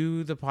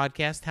do the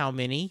podcast How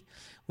Many,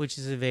 which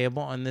is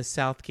available on the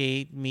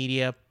Southgate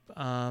Media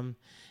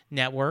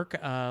network.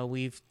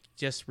 We've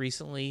just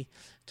recently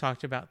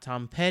talked about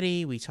Tom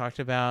Petty. We talked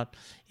about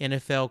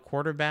NFL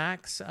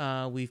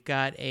quarterbacks. We've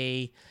got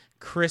a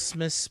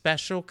Christmas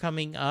special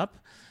coming up,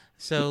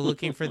 so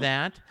looking for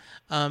that.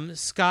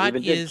 Scott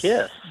Even did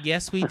Kiss.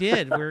 Yes, we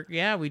did.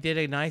 We did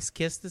a nice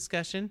Kiss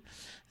discussion,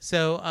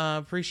 so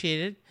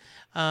appreciate it.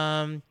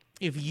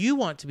 If you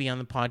want to be on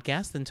the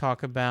podcast and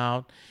talk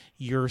about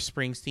your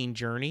Springsteen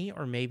journey,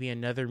 or maybe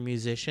another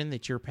musician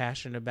that you're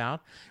passionate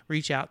about,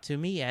 reach out to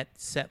me at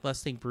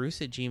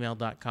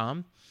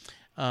setlistingbruce@gmail.com.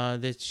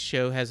 This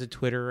show has a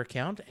Twitter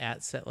account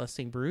at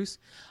setlistingbruce.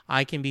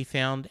 I can be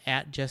found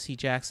at Jesse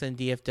Jackson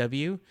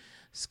DFW.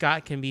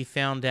 Scott can be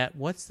found at,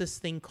 what's this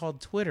thing called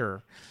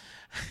Twitter?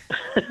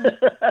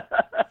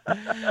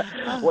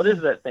 What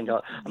is that thing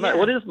called? I'm not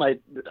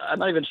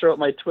even sure what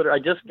my Twitter. I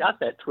just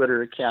got that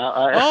Twitter account.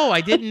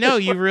 I didn't know.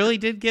 You really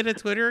did get a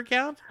Twitter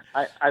account?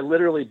 I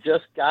literally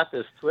just got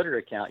this Twitter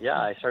account. Yeah,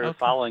 I started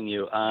following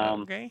you.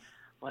 Okay.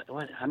 What?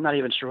 I'm not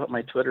even sure what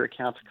my Twitter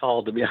account's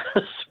called, to be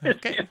honest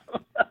with you.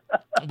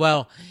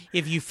 Well,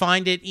 if you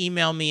find it,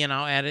 email me and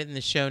I'll add it in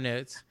the show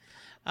notes.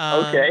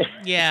 Okay.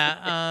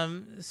 Yeah.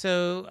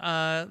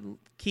 So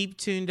keep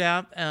tuned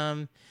up.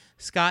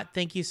 Scott,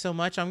 thank you so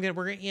much. We're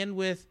gonna end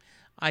with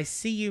 "I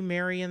See You,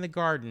 Mary, in the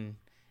garden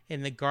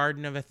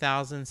of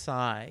 1,000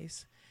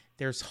 sighs.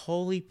 There's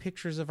holy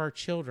pictures of our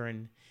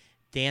children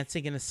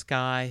dancing in a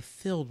sky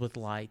filled with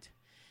light.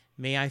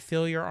 May I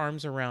feel your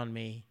arms around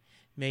me.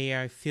 May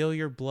I feel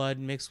your blood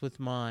mixed with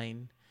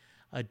mine.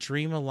 A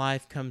dream of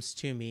life comes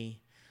to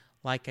me,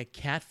 like a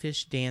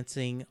catfish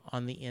dancing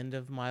on the end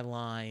of my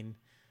line.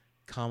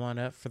 Come on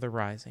up for the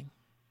rising."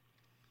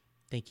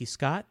 Thank you,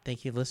 Scott.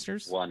 Thank you,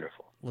 listeners.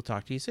 Wonderful. We'll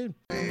talk to you soon.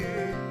 Well,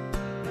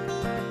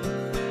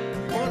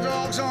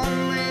 dogs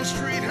on Main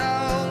Street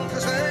howl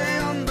 'cause they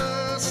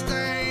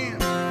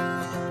understand.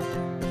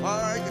 If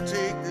I could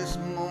take this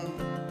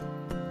moment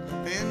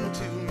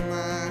into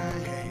my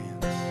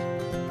hands,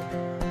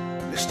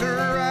 Mister,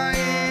 I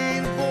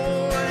ain't a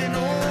boy,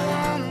 no,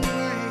 I'm a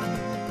man.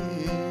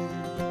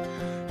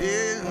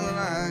 Yeah, well,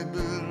 I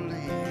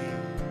believe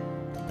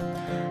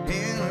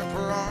in the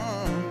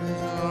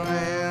promised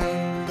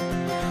land.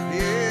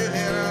 Yeah,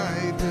 and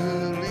I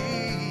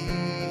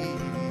believe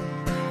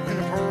in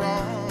the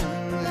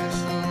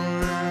promised land.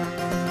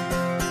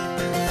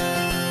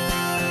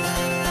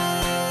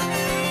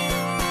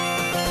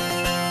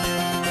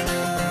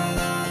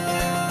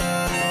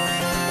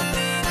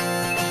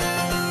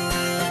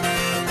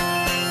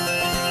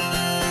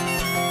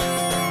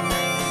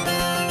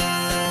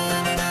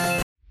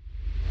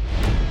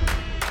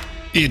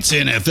 It's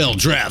NFL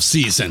draft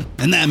season,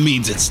 and that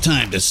means it's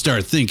time to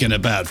start thinking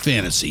about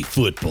fantasy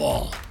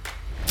football.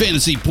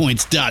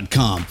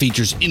 FantasyPoints.com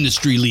features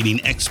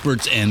industry-leading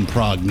experts and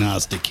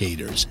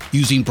prognosticators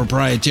using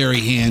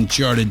proprietary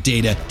hand-charted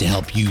data to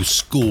help you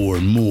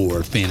score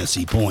more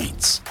fantasy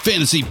points.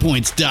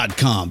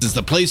 FantasyPoints.com is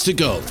the place to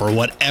go for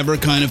whatever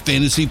kind of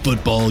fantasy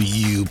football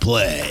you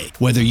play.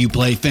 Whether you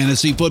play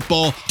fantasy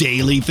football,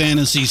 daily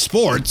fantasy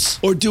sports,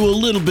 or do a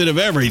little bit of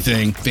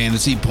everything,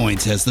 Fantasy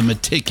Points has the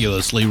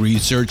meticulously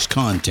researched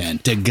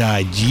content to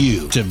guide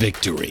you to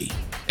victory.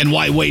 And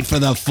why wait for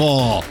the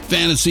fall?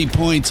 Fantasy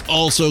Points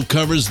also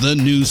covers the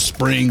new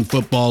spring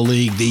football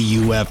league, the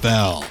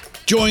UFL.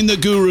 Join the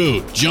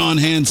guru, John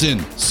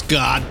Hansen,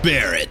 Scott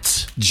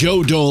Barrett,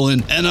 Joe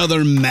Dolan, and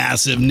other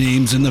massive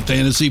names in the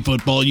fantasy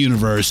football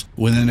universe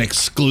with an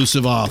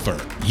exclusive offer.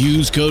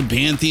 Use code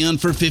Pantheon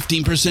for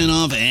 15%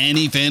 off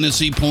any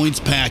Fantasy Points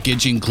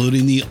package,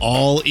 including the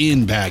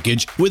all-in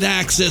package, with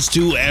access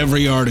to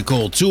every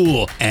article,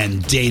 tool,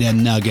 and data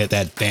nugget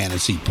that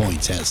Fantasy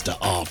Points has to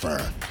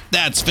offer.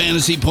 That's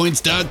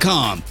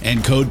FantasyPoints.com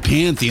and code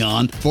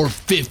Pantheon for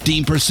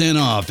 15%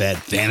 off at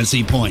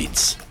Fantasy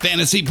Points.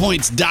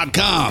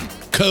 FantasyPoints.com,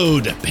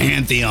 code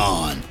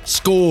Pantheon.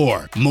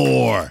 Score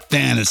more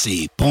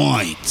fantasy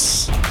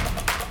points.